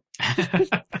shirt.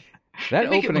 That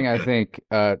opening, I think,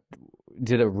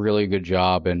 did a really good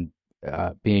job in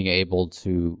being able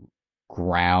to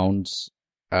ground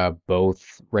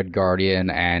both Red Guardian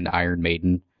and Iron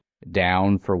Maiden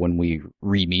down for when we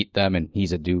re-meet them, and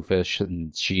he's a doofus,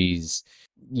 and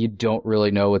you don't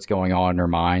really know what's going on in her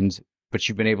mind, but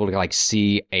you've been able to like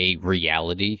see a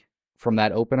reality from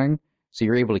that opening, so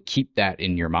you're able to keep that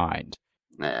in your mind.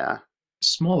 Yeah.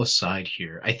 Small aside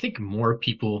here, I think more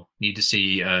people need to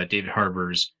see David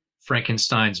Harbour's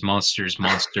Frankenstein's Monster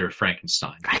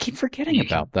Frankenstein. I keep forgetting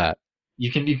about that.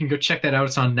 You can go check that out.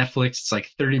 It's on Netflix. It's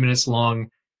like 30 minutes long.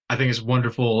 I think it's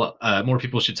wonderful. More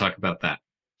people should talk about that.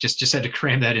 Just had to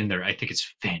cram that in there. I think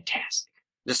it's fantastic.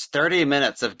 Just 30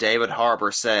 minutes of David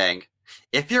Harbour saying,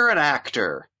 if you're an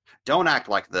actor, don't act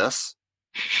like this.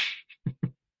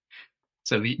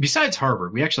 So besides Harbour,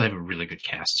 we actually have a really good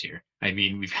cast here. I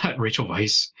mean, we've got Rachel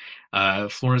Weisz,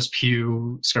 Florence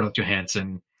Pugh, Scarlett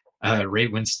Johansson, Ray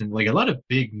Winston, like a lot of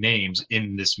big names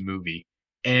in this movie.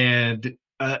 And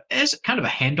as kind of a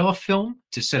handoff film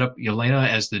to set up Yelena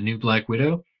as the new Black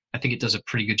Widow, I think it does a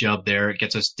pretty good job there. It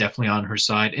gets us definitely on her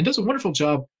side and does a wonderful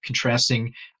job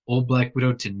contrasting old Black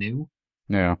Widow to new.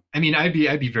 Yeah. I mean, I'd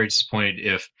be very disappointed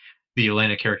if the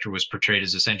Yelena character was portrayed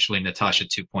as essentially Natasha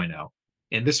 2.0.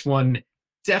 And this one,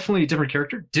 definitely a different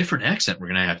character, different accent we're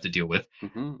going to have to deal with.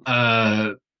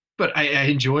 Mm-hmm. But I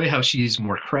enjoy how she's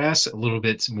more crass, a little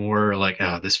bit more like,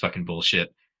 this fucking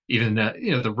bullshit. Even,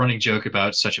 the running joke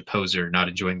about such a poser not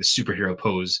enjoying the superhero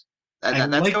pose. I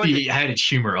like the added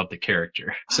humor of the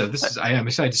character. So I am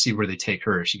excited to see where they take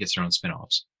her if she gets her own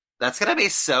spin-offs. That's going to be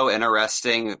so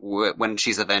interesting when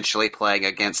she's eventually playing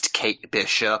against Kate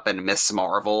Bishop and Miss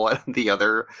Marvel and the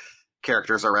other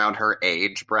characters around her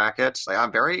age bracket. Like,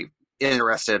 I'm very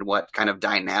interested in what kind of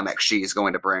dynamic she's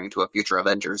going to bring to a future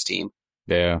Avengers team.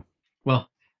 Yeah. Well,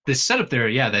 this setup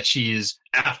there, that she is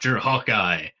after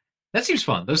Hawkeye. That seems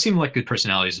fun. Those seem like good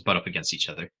personalities to butt up against each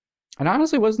other. And I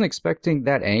honestly wasn't expecting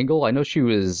that angle. I know she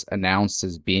was announced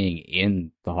as being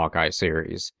in the Hawkeye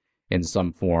series in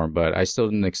some form, but I still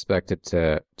didn't expect it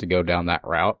to go down that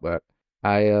route. But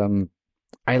I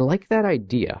like that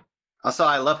idea. Also,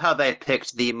 I love how they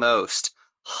picked the most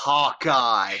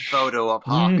Hawkeye photo of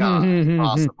Hawkeye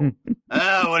possible.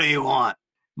 What do you want?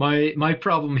 My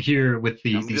problem here with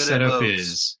the setup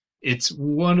is it's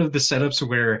one of the setups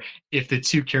where if the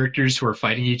two characters who are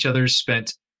fighting each other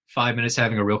spent 5 minutes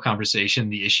having a real conversation,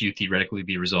 the issue theoretically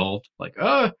be resolved. Like,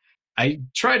 I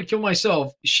tried to kill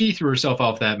myself. She threw herself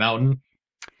off that mountain.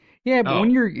 Yeah, but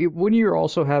when you're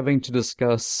also having to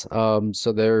discuss,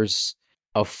 so there's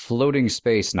a floating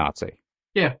space Nazi.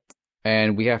 Yeah.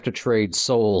 And we have to trade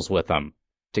souls with them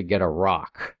to get a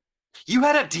rock. You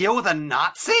had to deal with a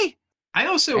Nazi? I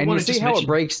also want to see how it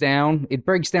breaks down. It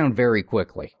breaks down very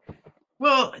quickly.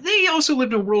 Well, they also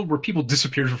lived in a world where people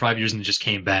disappeared for 5 years and just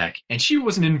came back. And she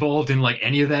wasn't involved in like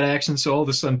any of that action, so all of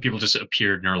a sudden people just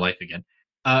appeared in her life again.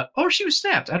 Or she was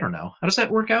snapped. I don't know. How does that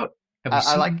work out?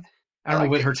 I don't know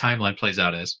what her timeline plays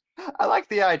out as. I like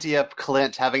the idea of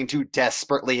Clint having to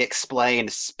desperately explain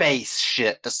space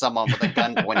shit to someone with a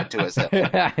gun pointed to his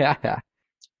hip.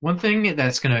 One thing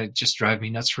that's going to just drive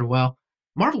me nuts for a while,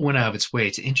 Marvel went out of its way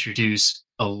to introduce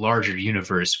a larger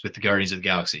universe with the Guardians of the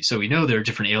Galaxy. So we know there are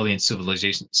different alien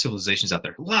civilizations out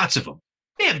there. Lots of them.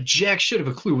 They have jack shit of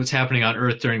a clue what's happening on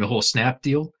Earth during the whole Snap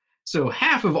deal. So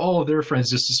half of all of their friends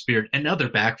just disappeared, and now they're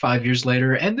back 5 years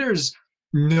later, and there's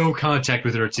no contact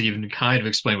with Earth to even kind of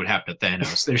explain what happened to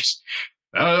Thanos. There's,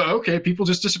 okay, people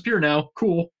just disappear now.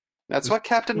 Cool. That's what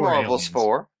Captain Marvel's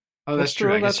for. Oh, that's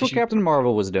true. That's what Captain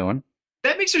Marvel was doing.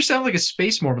 That makes her sound like a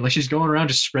space Mormon, like she's going around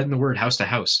just spreading the word house to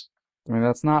house. I mean,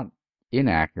 that's not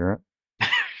inaccurate.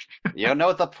 You don't know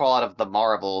what the plot of the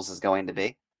Marvels is going to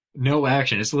be. No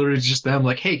action. It's literally just them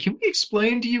like, hey, can we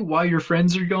explain to you why your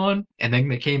friends are gone? And then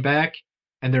they came back,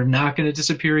 and they're not going to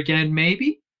disappear again,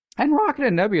 maybe? And Rocket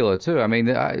and Nebula, too. I mean,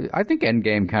 I think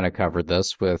Endgame kind of covered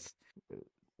this with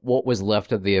what was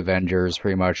left of the Avengers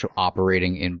pretty much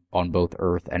operating on both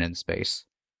Earth and in space.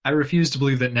 I refuse to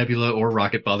believe that Nebula or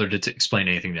Rocket bothered to explain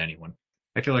anything to anyone.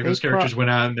 I feel like those characters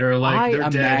went out and they're like, they're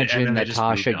dead. I imagine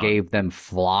Natasha gave them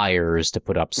flyers to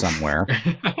put up somewhere.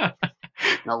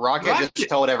 Now, Rocket just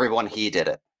told everyone he did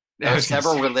it. There are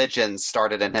several religions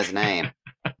started in his name.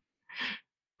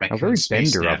 A very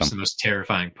Space Bender of Snap's them. the most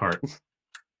terrifying part.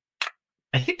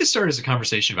 I think this started as a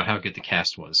conversation about how good the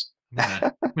cast was.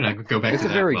 I'm gonna go back It's to a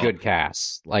that. very well. good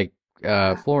cast. Like,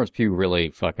 Florence Pugh really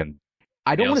fucking...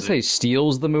 I don't want to Nails say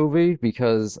steals the movie,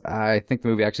 because I think the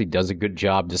movie actually does a good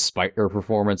job, despite her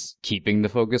performance, keeping the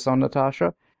focus on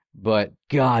Natasha. But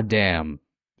goddamn,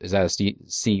 is that a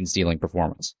scene-stealing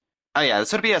performance. Oh yeah,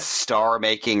 this would be a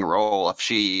star-making role if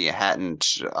she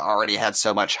hadn't already had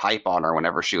so much hype on her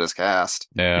whenever she was cast.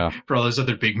 Yeah. For all those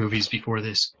other big movies before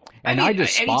this. And I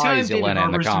despise anytime Yelena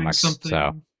in the David Harbour's doing comics, something-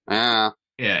 so...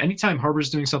 Yeah, anytime Harbour's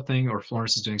doing something or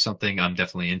Florence is doing something, I'm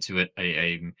definitely into it.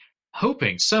 I'm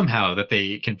hoping somehow that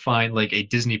they can find like a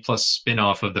Disney Plus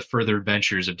spin-off of the further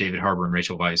adventures of David Harbour and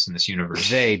Rachel Weisz in this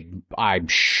universe. I'm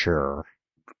sure.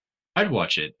 I'd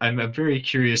watch it. I'm very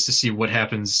curious to see what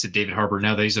happens to David Harbour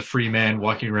now that he's a free man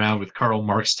walking around with Karl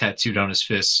Marx tattooed on his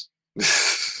fists,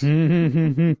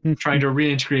 trying to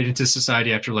reintegrate into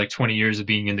society after like 20 years of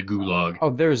being in the gulag. Oh,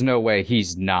 there's no way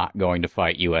he's not going to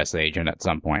fight U.S. Agent at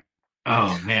some point.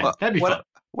 Oh, man, Well, that'd be fun.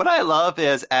 What I love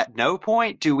is at no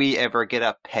point do we ever get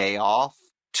a payoff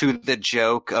to the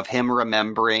joke of him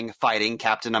remembering fighting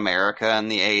Captain America in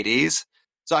the 80s.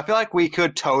 So I feel like we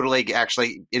could totally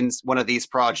actually, in one of these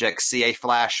projects, see a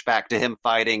flashback to him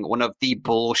fighting one of the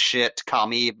bullshit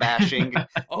commie bashing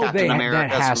Oh, Captain that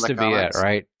Americas has from to the be it, comics.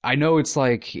 right? I know it's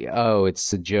like, oh,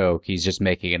 it's a joke. He's just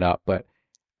making it up, but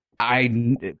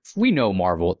we know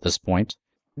Marvel at this point.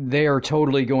 They are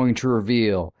totally going to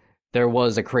reveal there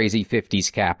was a crazy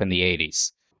 50s Cap in the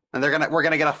 80s. And we're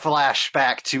gonna get a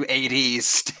flashback to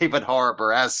 80s David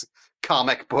Harbour as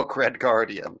comic book Red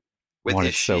Guardian with Want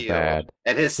his it so shield bad.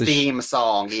 and his The theme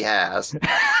song he has.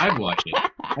 I'd watch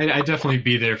it. I'd definitely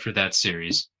be there for that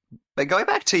series. But going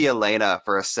back to Yelena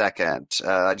for a second,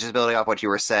 just building off what you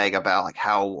were saying about like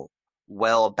how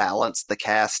well balanced the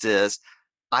cast is,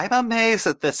 I'm amazed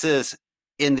that this is,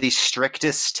 in the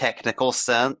strictest technical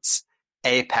sense,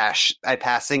 a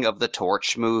passing of the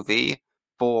torch movie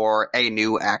for a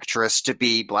new actress to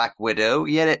be Black Widow,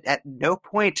 yet it at no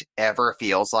point ever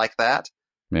feels like that.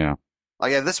 Yeah.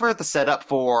 Like, if this were the setup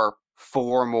for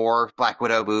 4 more Black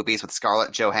Widow movies with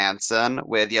Scarlett Johansson,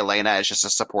 with Yelena as just a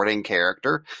supporting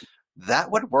character, that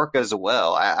would work as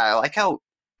well. I like how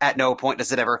at no point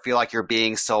does it ever feel like you're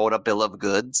being sold a bill of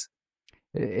goods.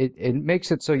 It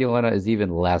makes it so Yelena is even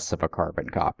less of a carbon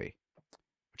copy,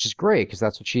 which is great, because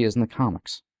that's what she is in the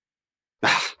comics.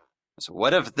 So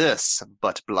what of this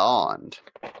but blonde?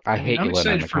 I hate I'm Yelena in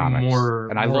excited the for comics, more-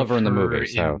 and I more love her in the of her movie,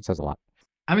 so in- it says a lot.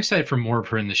 I'm excited for more of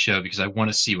her in the show because I want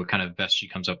to see what kind of vest she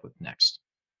comes up with next.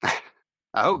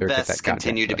 I hope Better get vests that goddamn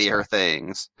continue to be vest her off.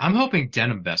 things. I'm hoping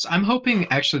denim vest. I'm hoping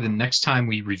actually the next time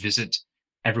we revisit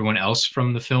everyone else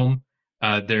from the film,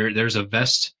 there's a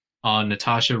vest on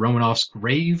Natasha Romanoff's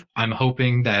grave. I'm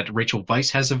hoping that Rachel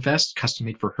Weisz has a vest custom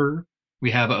made for her.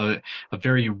 We have a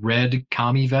very red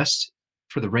commie vest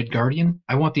for the Red Guardian.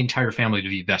 I want the entire family to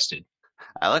be vested.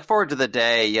 I look forward to the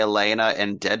day Yelena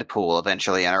and Deadpool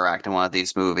eventually interact in one of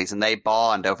these movies and they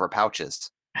bond over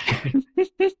pouches.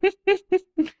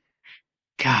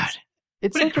 God,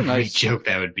 It's what a such a great nice joke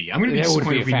that would be. I'm going to be That would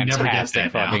be disappointed a if we never get fantastic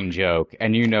that now. fucking joke,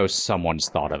 and you know someone's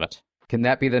thought of it. Can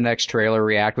that be the next trailer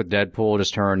react with Deadpool?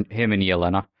 Just turn him and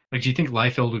Yelena. Like, do you think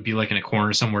Liefeld would be like in a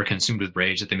corner somewhere consumed with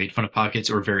rage that they made fun of Pockets,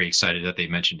 or very excited that they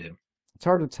mentioned him? It's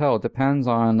hard to tell. It depends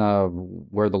on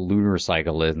where the lunar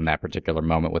cycle is in that particular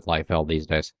moment with Liefeld these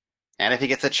days. And if he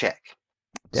gets a check.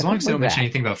 As long as they don't Definitely mention that.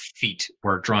 anything about feet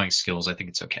or drawing skills, I think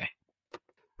it's okay.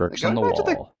 Bricks on the Going back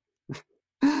to the- wall.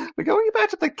 But going back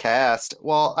to the cast,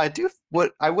 well,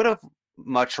 I would have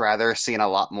much rather seen a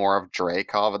lot more of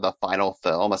Dreykov in the final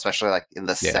film, especially like in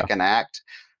the Yeah. second act.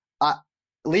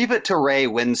 Leave it to Ray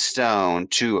Winstone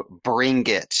to bring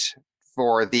it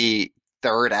for the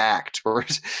third act. Where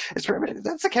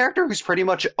that's a character who's pretty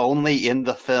much only in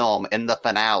the film in the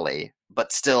finale,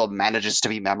 but still manages to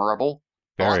be memorable.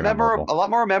 Very memorable. A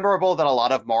lot more memorable than a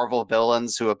lot of Marvel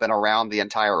villains who have been around the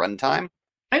entire runtime.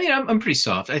 I mean, I'm pretty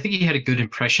soft. I think he had a good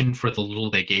impression for the little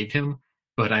they gave him,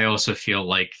 but I also feel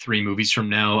like 3 movies from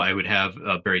now, I would have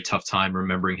a very tough time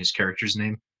remembering his character's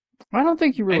name. I don't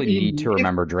think you really I mean, need to if-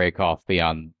 remember Dreykov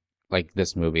beyond like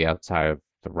this movie outside of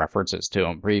the references to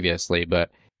him previously, but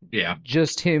Yeah.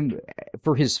 just him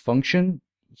for his function,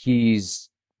 he's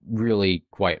really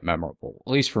quite memorable.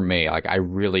 At least for me, like I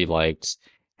really liked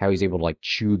how he's able to like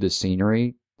chew the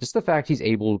scenery. Just the fact he's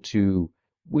able to.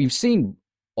 We've seen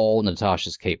all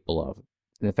Natasha's capable of.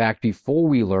 And the fact before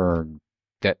we learn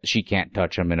that she can't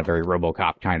touch him in a very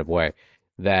RoboCop kind of way,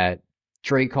 that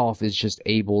Dreykov is just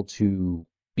able to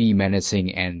be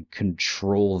menacing and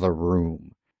control the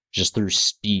room just through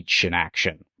speech and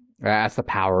action. That's the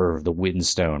power of the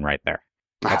Windstone right there.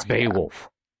 That's Beowulf.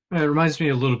 It reminds me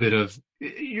a little bit of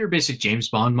your basic James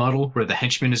Bond model, where the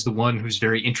henchman is the one who's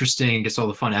very interesting and gets all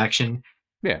the fun action.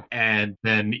 Yeah. And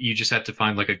then you just have to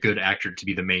find like a good actor to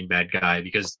be the main bad guy,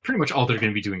 because pretty much all they're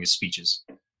going to be doing is speeches.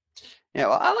 Yeah,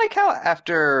 well, I like how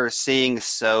after seeing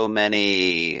so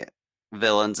many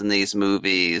villains in these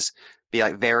movies be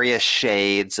like various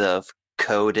shades of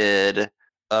coded,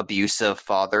 abusive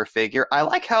father figure, I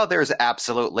like how there's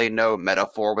absolutely no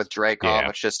metaphor with Dreykov. Yeah.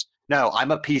 It's just, no,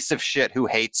 I'm a piece of shit who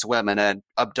hates women and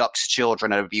abducts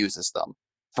children and abuses them.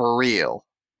 For real.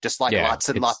 Just like lots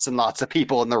and lots of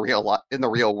people in the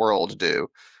real world do.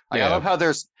 Like, I love how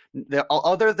there's,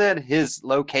 other than his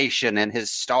location and his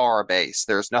star base,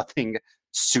 there's nothing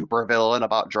super villain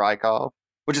about Dreykov,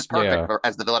 which is perfect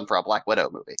as the villain for a Black Widow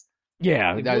movie.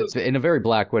 Yeah, in a very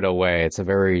Black Widow way. It's a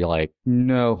very, like,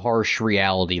 no harsh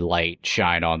reality light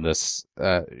shine on this,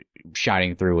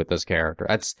 shining through with this character.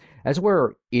 That's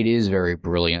where it is very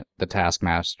brilliant. The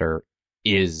Taskmaster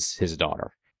is his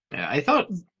daughter. Yeah, I thought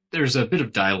there's a bit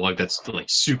of dialogue that's like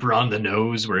super on the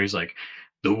nose, where he's like,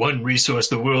 the one resource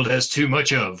the world has too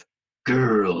much of,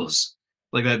 girls.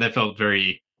 Like that felt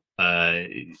very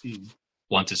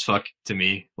blunt as fuck to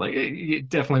me. Like,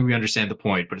 definitely we understand the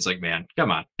point, but it's like, man, come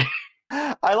on.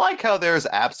 I like how there's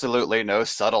absolutely no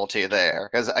subtlety there,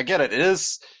 because again, it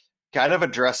is kind of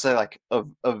addressing like a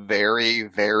very,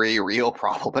 very real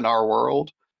problem in our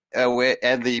world,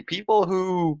 and the people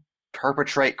who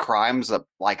perpetrate crimes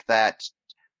like that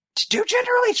do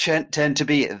generally tend to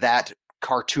be that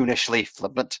cartoonishly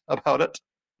flippant about it.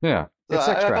 Yeah, it's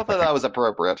I thought that was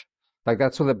appropriate. Like,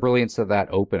 that's what the brilliance of that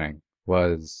opening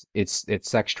was. It's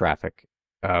sex traffic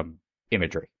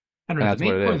imagery. I don't know, that's the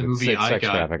main what it point is. of the movie It's sex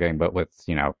trafficking, but with,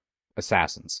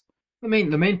 assassins. The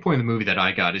main point of the movie that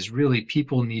I got is really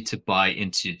people need to buy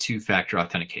into two-factor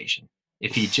authentication.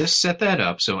 If he just set that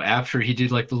up, so after he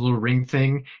did like the little ring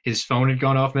thing, his phone had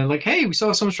gone off and like, hey, we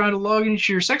saw someone's trying to log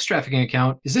into your sex trafficking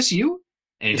account. Is this you?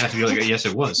 And he'd have to be like, yes,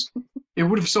 it was. It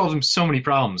would have solved him so many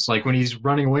problems. Like when he's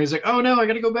running away, he's like, oh no, I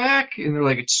gotta go back. And they're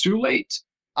like, it's too late.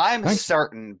 I'm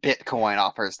certain Bitcoin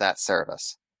offers that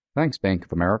service. Thanks, Bank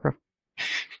of America.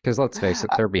 Because let's face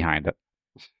it, they're behind it.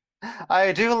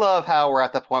 I do love how we're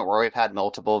at the point where we've had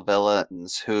multiple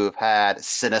villains who've had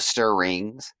sinister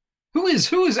rings. Who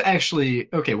is actually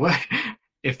okay? What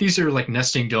if these are like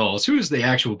nesting dolls? Who is the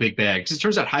actual big bad? Because it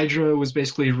turns out Hydra was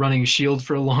basically running S.H.I.E.L.D.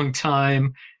 for a long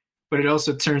time, but it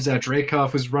also turns out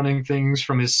Dreykov was running things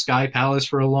from his Sky Palace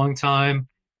for a long time.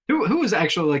 Who was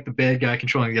actually like the bad guy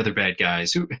controlling the other bad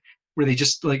guys? Who were they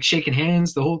just like shaking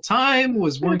hands the whole time?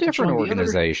 Was one different controlling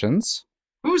organizations?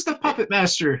 Who's the puppet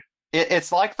master?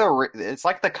 It's like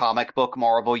the comic book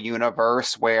Marvel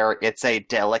universe, where it's a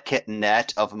delicate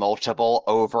net of multiple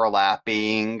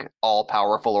overlapping,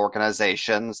 all-powerful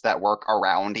organizations that work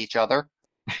around each other.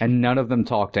 And none of them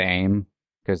talk to AIM,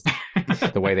 because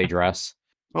the way they dress.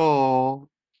 Oh,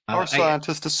 our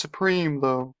scientist is supreme,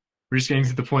 though. We're just getting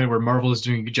to the point where Marvel is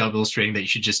doing a good job illustrating that you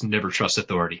should just never trust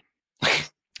authority.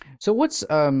 So what's,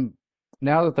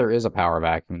 now that there is a power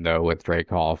vacuum, though, with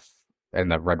Dreykov, and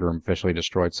the Red Room officially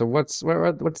destroyed. So what's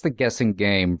the guessing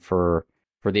game for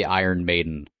the Iron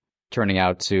Maiden turning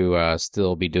out to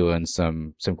still be doing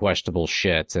some questionable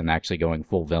shit and actually going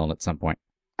full villain at some point?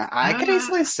 I could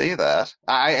easily see that.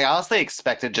 I honestly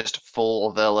expected just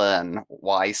full villain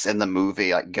Weiss in the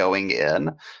movie, like going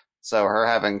in. So her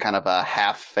having kind of a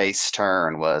half-face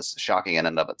turn was shocking in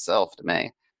and of itself to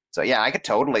me. So yeah, I could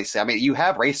totally see. I mean, you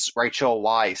have Rachel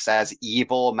Weisz as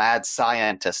evil mad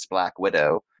scientist Black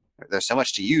Widow. There's so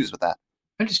much to use with that.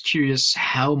 I'm just curious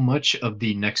how much of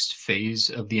the next phase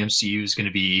of the MCU is going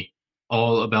to be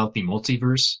all about the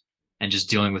multiverse and just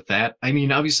dealing with that. I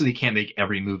mean, obviously they can't make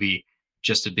every movie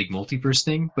just a big multiverse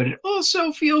thing, but it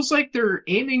also feels like they're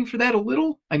aiming for that a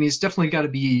little. I mean, it's definitely got to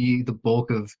be the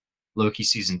bulk of Loki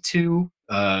season 2.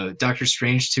 Doctor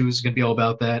Strange 2 is going to be all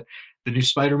about that. The new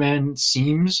Spider-Man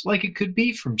seems like it could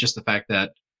be, from just the fact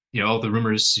that all the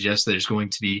rumors suggest there's going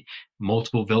to be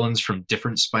multiple villains from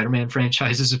different Spider-Man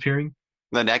franchises appearing.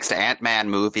 The next Ant-Man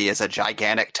movie is a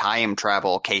gigantic time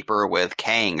travel caper with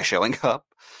Kang showing up.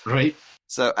 Right.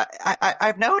 So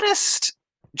I've noticed,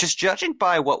 just judging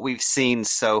by what we've seen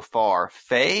so far,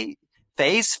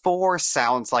 Phase 4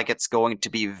 sounds like it's going to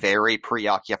be very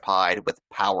preoccupied with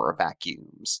power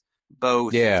vacuums.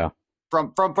 Both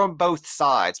from both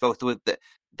sides, both with the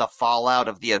fallout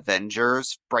of the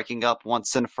Avengers breaking up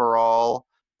once and for all,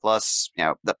 plus,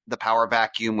 the power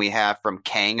vacuum we have from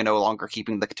Kang no longer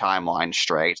keeping the timeline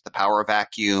straight, the power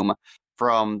vacuum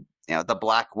from, the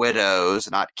Black Widows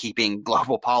not keeping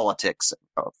global politics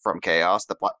from chaos,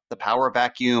 the power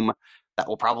vacuum that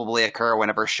will probably occur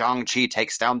whenever Shang-Chi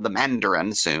takes down the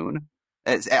Mandarin soon.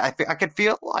 I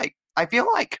feel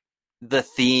like the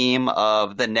theme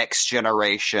of the next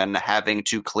generation having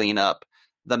to clean up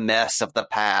the mess of the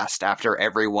past after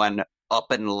everyone up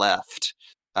and left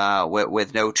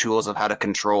with no tools of how to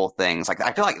control things. Like,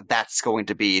 I feel like that's going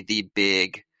to be the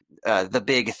big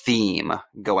theme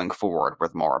going forward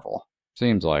with Marvel.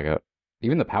 Seems like it.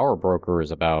 Even the Power Broker is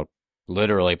about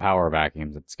literally power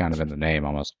vacuums. It's kind of in the name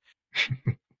almost.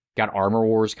 Got Armor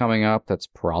Wars coming up. That's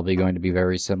probably going to be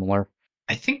very similar.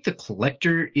 I think the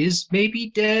Collector is maybe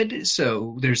dead,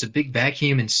 so there's a big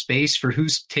vacuum in space for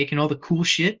who's taking all the cool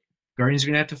shit. Guardians are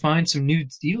going to have to find some new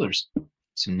dealers.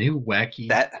 Some new wacky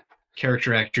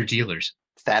character actor dealers.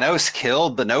 Thanos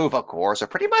killed the Nova Corps, so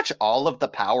pretty much all of the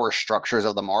power structures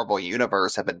of the Marvel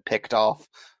Universe have been picked off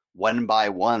one by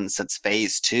one since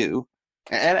Phase 2.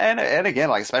 And again,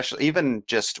 like, especially even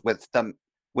just with the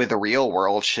real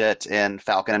world shit in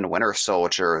Falcon and Winter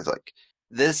Soldier, like,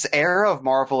 this era of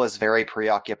Marvel is very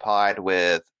preoccupied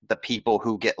with the people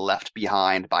who get left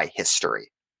behind by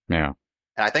history. Yeah.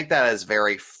 And I think that is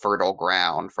very fertile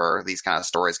ground for these kind of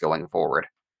stories going forward.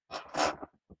 I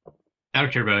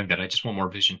don't care about any of that. I just want more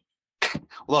Vision.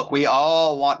 Look, we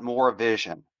all want more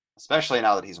Vision, especially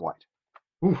now that he's white.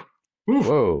 Ooh.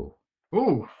 Ooh.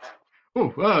 Whoa.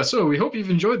 Ooh. So we hope you've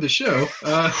enjoyed the show.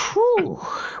 Whew.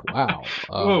 Wow.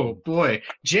 Oh, boy.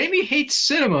 Jamie hates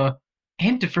cinema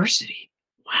and diversity.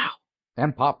 Wow.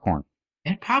 And popcorn.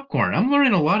 And popcorn. I'm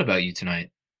learning a lot about you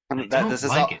tonight.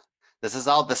 This is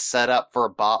all the setup for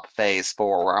Bop Phase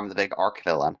 4, where I'm the big arc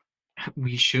villain.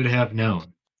 We should have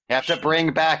known. You have to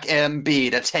bring back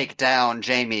MB to take down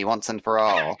Jamie once and for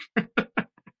all.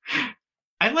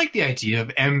 I like the idea of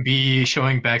MB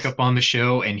showing back up on the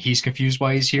show and he's confused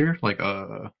why he's here. Like,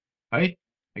 I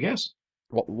guess.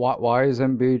 Why is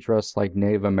MB dressed like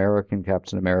Native American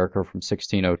Captain America from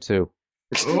 1602?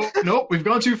 Oh, nope, we've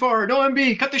gone too far. No,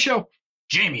 MB, cut the show.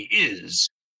 Jamie is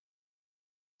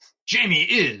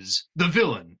the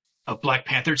villain of Black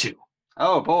Panther 2.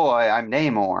 Oh boy, I'm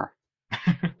Namor.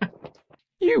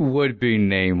 You would be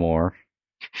Namor.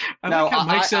 I like how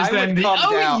Mike says that in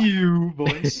the you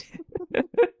voice.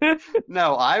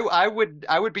 No, I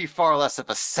would be far less of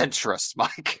a centrist,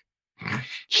 Mike.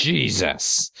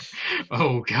 Jesus.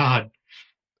 Oh God.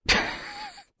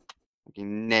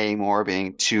 Namor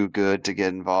being too good to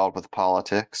get involved with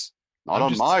politics. Not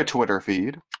on my Twitter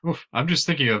feed. Oof, I'm just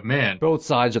thinking of, man. Both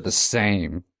sides are the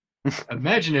same.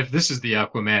 Imagine if this is the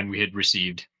Aquaman we had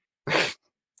received.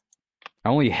 I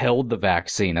only held the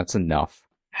vaccine. That's enough.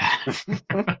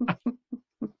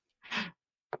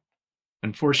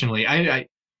 Unfortunately, I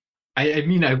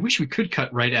mean, I wish we could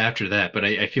cut right after that, but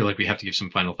I feel like we have to give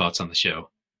some final thoughts on the show.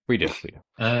 We do.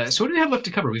 So what do we have left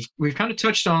to cover? We've kind of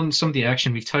touched on some of the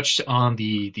action. We've touched on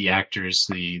the actors,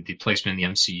 the placement in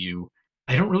the MCU.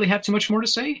 I don't really have too much more to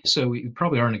say, so we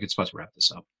probably are in a good spot to wrap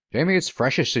this up. Jamie, it's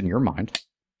freshest in your mind.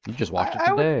 You just watched it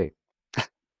today.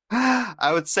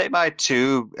 I would say my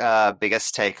two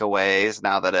biggest takeaways,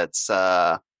 now that it's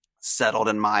settled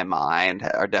in my mind,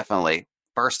 are definitely,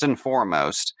 first and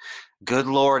foremost, good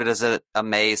Lord, it is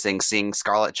amazing seeing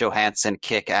Scarlett Johansson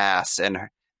kick ass in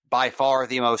by far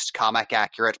the most comic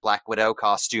accurate Black Widow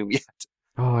costume yet.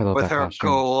 Oh, I love with that her costume.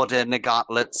 golden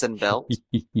gauntlets and belt.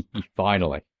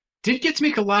 Finally. Did get to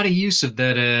make a lot of use of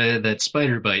that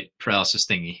spider bite paralysis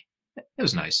thingy. It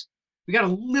was nice. We got a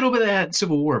little bit of that in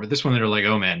Civil War, but this one they're like,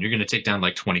 oh man, you're going to take down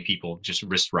like 20 people, just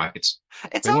wrist rockets.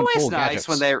 It's always nice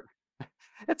when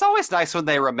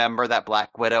they remember that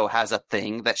Black Widow has a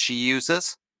thing that she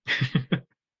uses.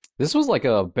 This was like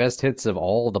a best hits of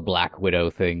all the Black Widow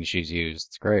things she's used.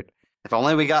 It's great. If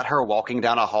only we got her walking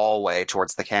down a hallway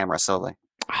towards the camera slowly.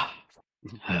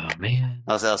 Oh man.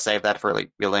 I'll save that for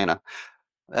Yelena.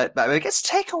 But I guess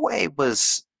takeaway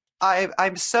was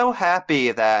I'm so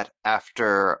happy that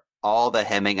after all the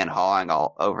hemming and hawing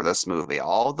all over this movie,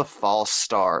 all the false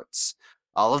starts,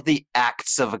 all of the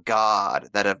acts of God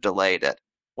that have delayed it,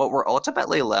 what we're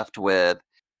ultimately left with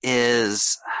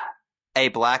is a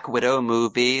Black Widow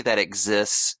movie that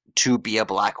exists to be a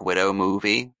Black Widow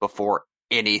movie before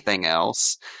anything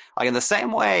else. Like in the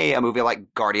same way a movie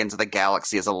like Guardians of the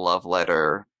Galaxy is a love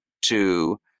letter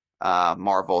to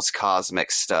Marvel's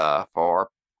cosmic stuff, or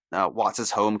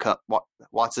Watts'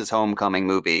 Homecoming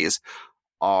movies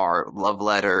are love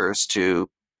letters to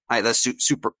the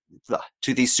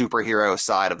superhero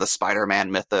side of the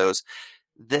Spider-Man mythos.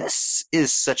 This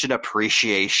is such an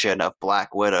appreciation of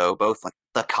Black Widow, both like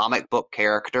the comic book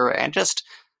character and just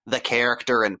the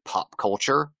character in pop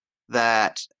culture,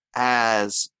 that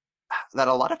as that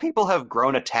a lot of people have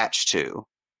grown attached to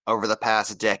over the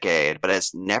past decade, but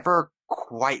has never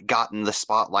quite gotten the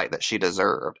spotlight that she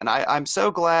deserved. And I'm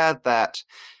so glad that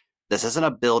this isn't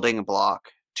a building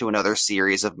block to another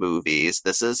series of movies.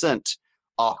 This isn't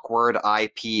awkward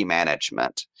IP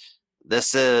management.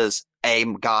 This is a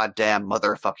goddamn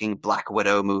motherfucking Black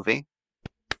Widow movie.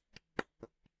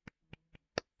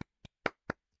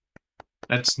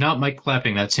 That's not Mike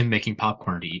clapping, that's him making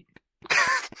popcorn to eat.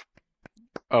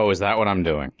 Oh, is that what I'm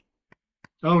doing?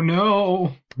 Oh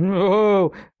no!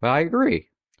 Oh, I agree.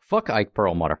 Fuck Ike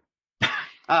Perlmutter.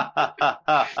 We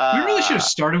really should have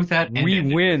started with that. And We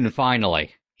ended win, with it.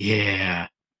 finally. Yeah.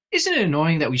 Isn't it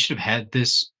annoying that we should have had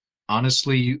this,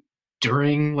 honestly,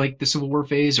 during like the Civil War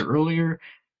phase or earlier?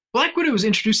 Black Widow was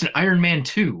introduced in Iron Man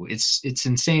 2. It's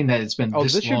insane that it's been Oh,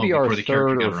 this this should long be our before the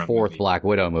character third got or around fourth movie. Black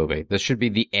Widow movie. This should be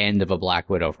the end of a Black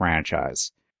Widow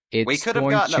franchise. It's We could have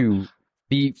going gotten to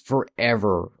be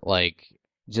forever, like,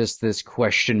 just this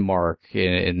question mark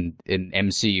in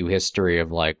MCU history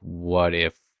of, like, what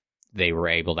if they were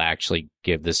able to actually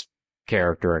give this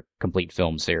character a complete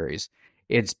film series.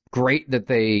 It's great that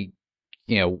they,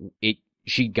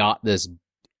 she got this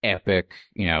epic,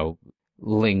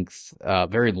 length,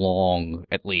 very long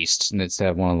at least, and instead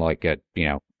of one like a,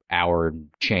 hour and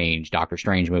change Doctor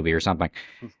Strange movie or something.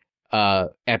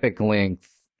 Epic length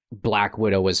Black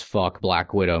Widow as fuck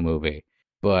Black Widow movie.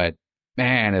 But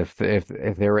man, if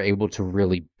they were able to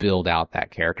really build out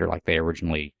that character like they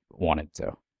originally wanted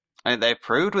to. And they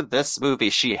proved with this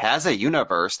movie she has a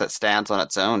universe that stands on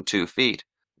its own 2 feet.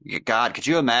 God, could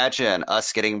you imagine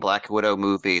us getting Black Widow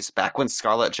movies back when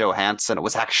Scarlett Johansson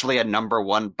was actually a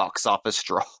 #1 box office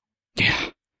draw? Yeah.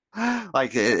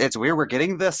 Like, it's weird. We're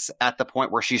getting this at the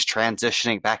point where she's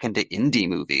transitioning back into indie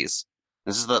movies.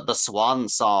 This is the swan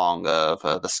song of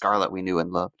the Scarlett we knew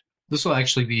and loved. This will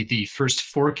actually be the first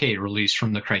 4K release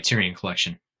from the Criterion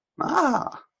Collection.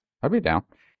 Ah. I'd be down.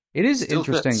 It is Still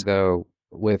interesting fits. though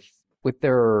with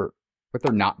there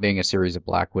not being a series of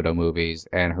Black Widow movies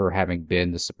and her having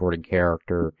been the supporting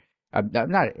character.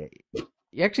 Not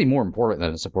actually more important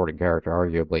than a supporting character,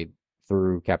 arguably,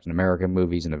 through Captain America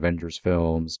movies and Avengers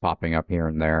films, popping up here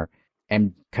and there,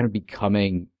 and kind of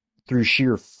becoming, through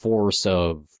sheer force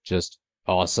of just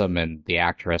awesome and the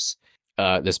actress,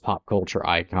 this pop culture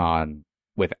icon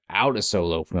without a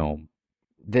solo film.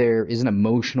 There is an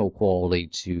emotional quality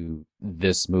to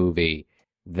this movie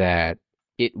that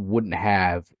it wouldn't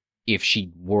have if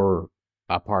she were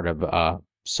a part of a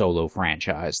solo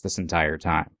franchise this entire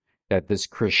time. That this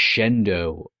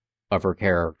crescendo of her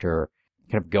character,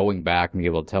 kind of going back and be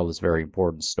able to tell this very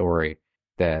important story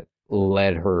that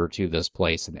led her to this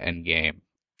place in Endgame,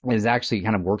 it actually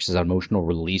kind of works as an emotional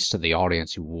release to the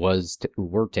audience who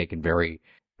were taken very,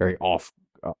 very off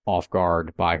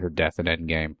guard by her death in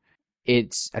Endgame.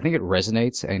 I think it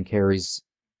resonates and carries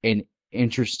an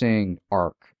interesting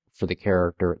arc for the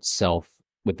character itself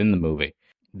within the movie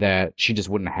that she just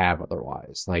wouldn't have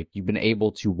otherwise. Like, you've been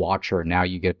able to watch her, and now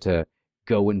you get to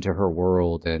go into her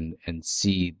world and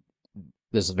see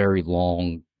this very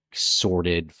long,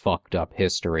 sordid, fucked up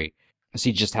history.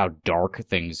 See just how dark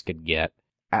things could get.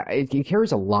 It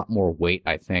carries a lot more weight,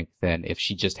 I think, than if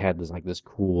she just had this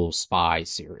cool spy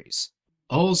series.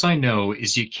 Alls I know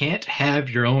is you can't have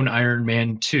your own Iron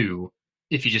Man 2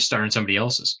 if you just star in somebody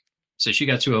else's. So she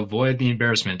got to avoid the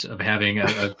embarrassment of having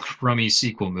a crummy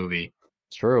sequel movie.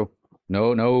 It's true.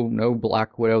 No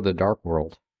Black Widow, The Dark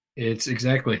World. It's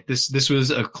exactly. This was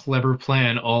a clever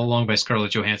plan all along by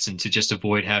Scarlett Johansson to just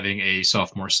avoid having a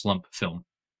sophomore slump film.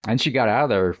 And she got out of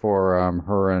there before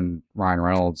her and Ryan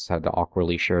Reynolds had to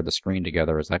awkwardly share the screen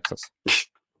together as exes.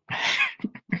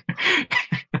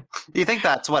 Do you think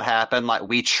that's what happened? Like,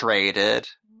 we traded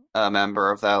a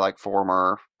member of that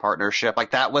former partnership.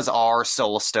 Like, that was our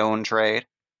Soul Stone trade.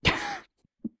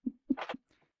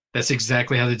 That's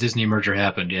exactly how the Disney merger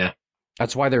happened, yeah.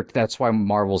 That's why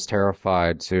Marvel's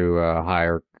terrified to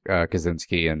hire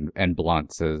Kaczynski and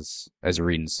Blunt as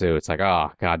Reed and Sue. It's like,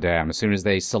 oh, goddamn, as soon as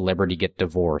they celebrity get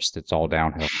divorced, it's all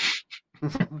downhill.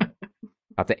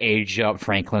 Have to age up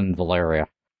Franklin and Valeria.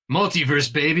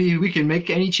 Multiverse, baby. We can make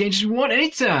any changes we want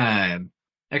anytime.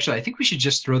 Actually, I think we should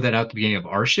just throw that out at the beginning of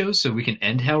our show so we can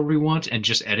end however we want and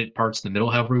just edit parts in the middle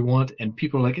however we want. And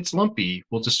people are like, it's lumpy.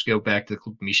 We'll just go back to the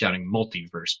clip of me shouting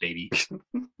multiverse, baby.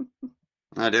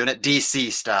 I'm doing it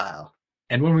DC style.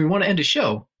 And when we want to end a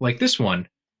show, like this one,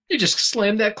 you just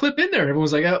slam that clip in there. And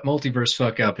everyone's like, oh, multiverse,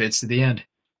 fuck up. It's the end.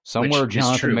 Somewhere Which is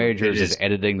Jonathan true. Majors It is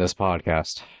editing this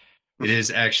podcast. It is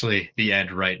actually the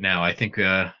end right now. I think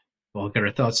we'll get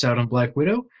our thoughts out on Black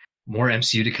Widow. More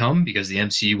MCU to come because the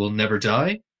MCU will never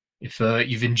die. If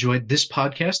you've enjoyed this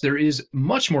podcast, there is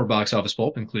much more Box Office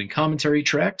Pulp, including commentary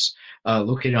tracks,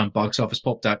 located on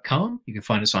boxofficepulp.com. You can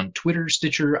find us on Twitter,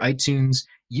 Stitcher, iTunes,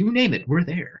 you name it, we're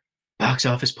there. Box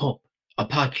Office Pulp, a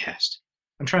podcast.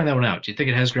 I'm trying that one out. Do you think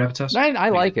it has gravitas? I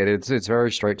like it. It's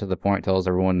very straight to the point. Tells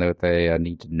everyone that they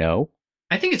need to know.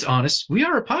 I think it's honest. We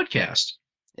are a podcast.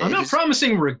 I'm not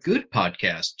promising we're a good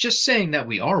podcast, just saying that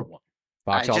we are one.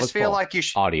 Box I Office just feel Pulp. like you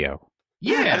should. Audio.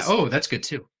 Yeah. Oh, that's good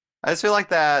too. I just feel like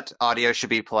that audio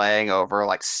should be playing over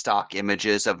like stock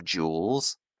images of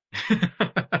Jules.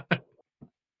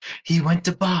 He went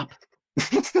to Bob.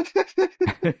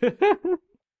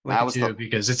 That was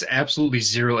because it's absolutely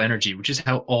zero energy, which is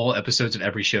how all episodes of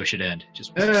every show should end.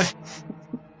 Just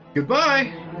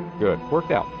goodbye. Good. Worked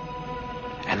out.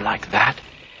 And like that,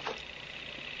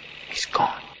 he's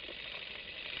gone.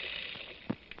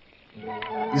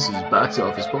 This is Box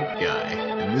Office Pulp Guy,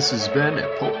 and this has been a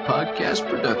Pulp Podcast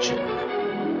production.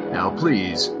 Now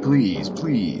please, please,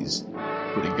 please,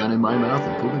 put a gun in my mouth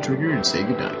and pull the trigger and say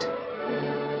goodnight.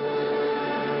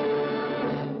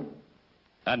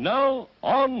 And now,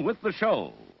 on with the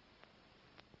show.